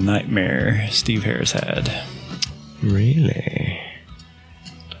 Inspired by a nightmare Steve Harris had. Really?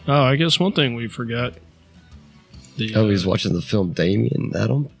 Oh, I guess one thing we forgot. Oh, he's watching the film Damien?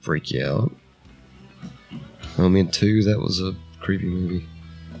 That'll freak you out. I mean, 2, that was a creepy movie.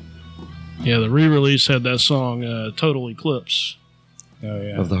 Yeah, the re-release had that song, Total Eclipse. Oh,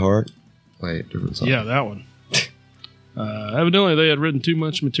 yeah. Of the Heart? Wait, different song. Yeah, that one. Evidently, they had written too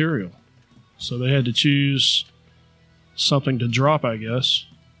much material, so they had to choose something to drop, I guess.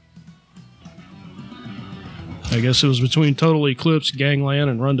 I guess it was between Total Eclipse, Gangland,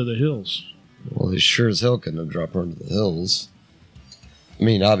 and Run to the Hills. Well, they sure as hell couldn't have dropped Run to the Hills. I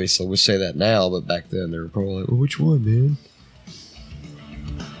mean, obviously, we say that now, but back then they were probably like, well, which one, man?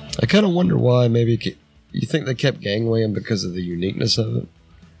 I kind of wonder why maybe... You think they kept Gangland because of the uniqueness of it?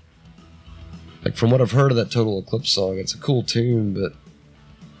 Like, from what I've heard of that Total Eclipse song, it's a cool tune, but...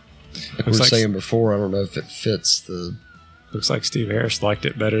 Like we were saying before, I don't know if it fits the... Looks like Steve Harris liked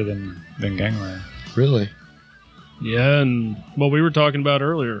it better than Gangland. Really? Yeah, and what we were talking about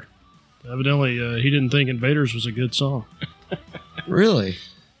earlier, evidently he didn't think Invaders was a good song. Really?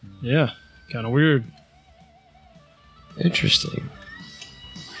 Yeah, kind of weird. Interesting.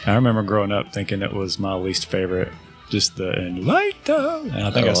 I remember growing up thinking it was my least favorite. Just the lighter. And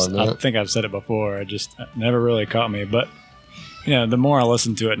I think I've said it before. It never really caught me. But, you know, the more I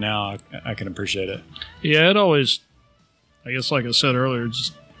listen to it now, I can appreciate it. Yeah, it always, I guess like I said earlier,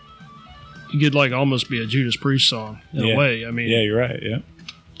 just you could like almost be a Judas Priest song in a way. I mean, yeah, you're right. Yeah.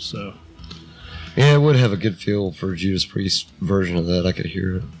 So. Yeah, it would have a good feel for a Judas Priest version of that. I could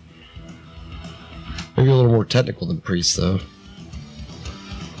hear it. Maybe a little more technical than Priest, though.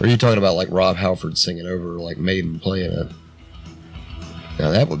 Or are you talking about like Rob Halford singing over like Maiden playing it?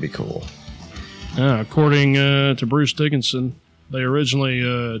 Now that would be cool. According to Bruce Dickinson, they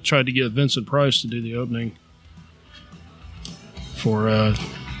originally tried to get Vincent Price to do the opening for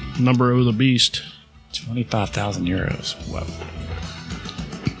Number of the Beast. 25,000 euros. Wow.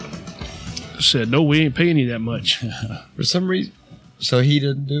 Said, no, we ain't paying you that much. For some reason, so he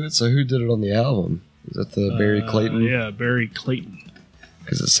didn't do it. So who did it on the album? Is that the Barry Clayton? Yeah, Barry Clayton.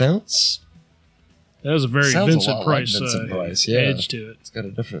 Because it sounds. That was a very Vincent Price, like Vincent Price, yeah. edge to it. It's got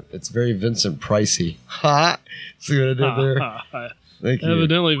a different. It's very Vincent Pricey. Ha! See what I did there? Thank you.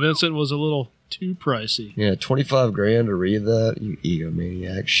 Evidently, Vincent was a little too pricey. Yeah, $25,000 to read that. You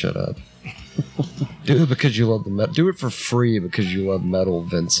egomaniac! Shut up. Do it because you love the metal. Do it for free because you love metal,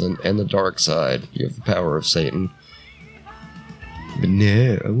 Vincent, and the dark side. You have the power of Satan. But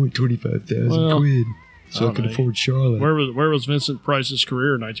no, I want 25,000 Well, quid so I don't can know. afford Charlotte. Where was Vincent Price's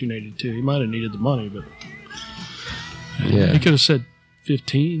career in 1982? He might have needed the money, but Yeah, he could have said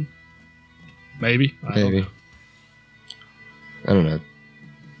 15. Maybe. I don't maybe. know. I don't know.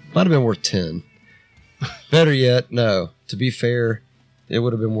 Might have been worth 10. Better yet, no. To be fair, it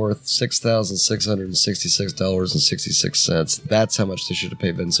would have been worth $6,666.66. That's how much they should have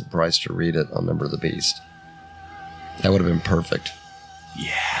paid Vincent Price to read it on Number of the Beast. That would have been perfect.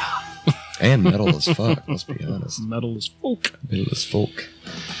 Yeah. And metal as fuck, let's be honest. Metal is folk. Metal as folk.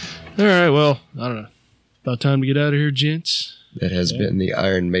 All right, well, I don't know. About time to get out of here, gents. That has been the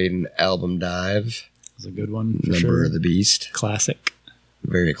Iron Maiden album dive. It's a good one for Number sure. of the Beast. Classic.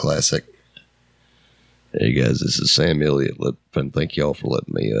 Very classic. Hey guys, this is Sam Elliott. And thank y'all for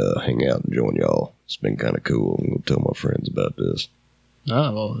letting me hang out and join y'all. It's been kind of cool. I'm going to tell my friends about this.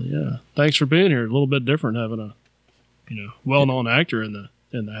 Ah, well, yeah. Thanks for being here. A little bit different having a, well-known actor in the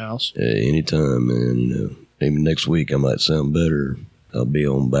house. Hey, anytime, man. Maybe next week I might sound better. I'll be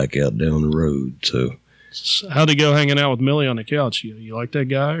on back out down the road. So How'd he go hanging out with Millie on the couch? You like that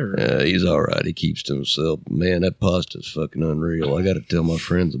guy? Or he's all right. He keeps to himself. Man, that pasta's fucking unreal. I got to tell my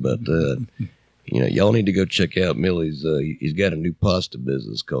friends about that. Y'all need to go check out Millie's. He's got a new pasta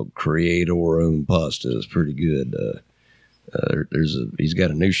business called Creator Own Pasta. It's pretty good. He's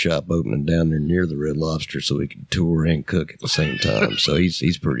got a new shop opening down there near the Red Lobster, so he can tour and cook at the same time. So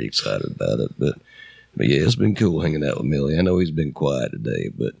he's pretty excited about it. But yeah, it's been cool hanging out with Millie. I know he's been quiet today,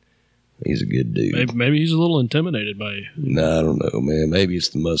 but he's a good dude. maybe he's a little intimidated by you. Nah, I don't know, man. Maybe it's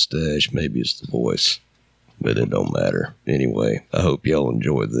the mustache, maybe it's the voice, but it don't matter. Anyway, I hope y'all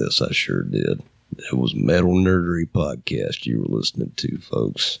enjoyed this. I sure did. It was Metal Nerdery Podcast you were listening to,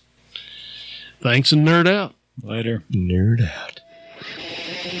 folks. Thanks and nerd out. Later. Nerd out.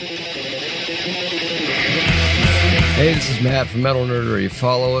 Hey, this is Matt from Metal Nerdery.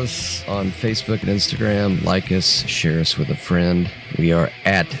 Follow us on Facebook and Instagram. Like us, share us with a friend. We are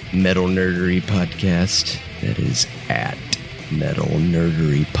at Metal Nerdery Podcast. That is at Metal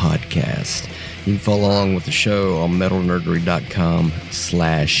Nerdery Podcast. You can follow along with the show on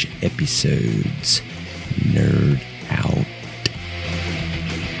metalnerdery.com/episodes. Nerd out.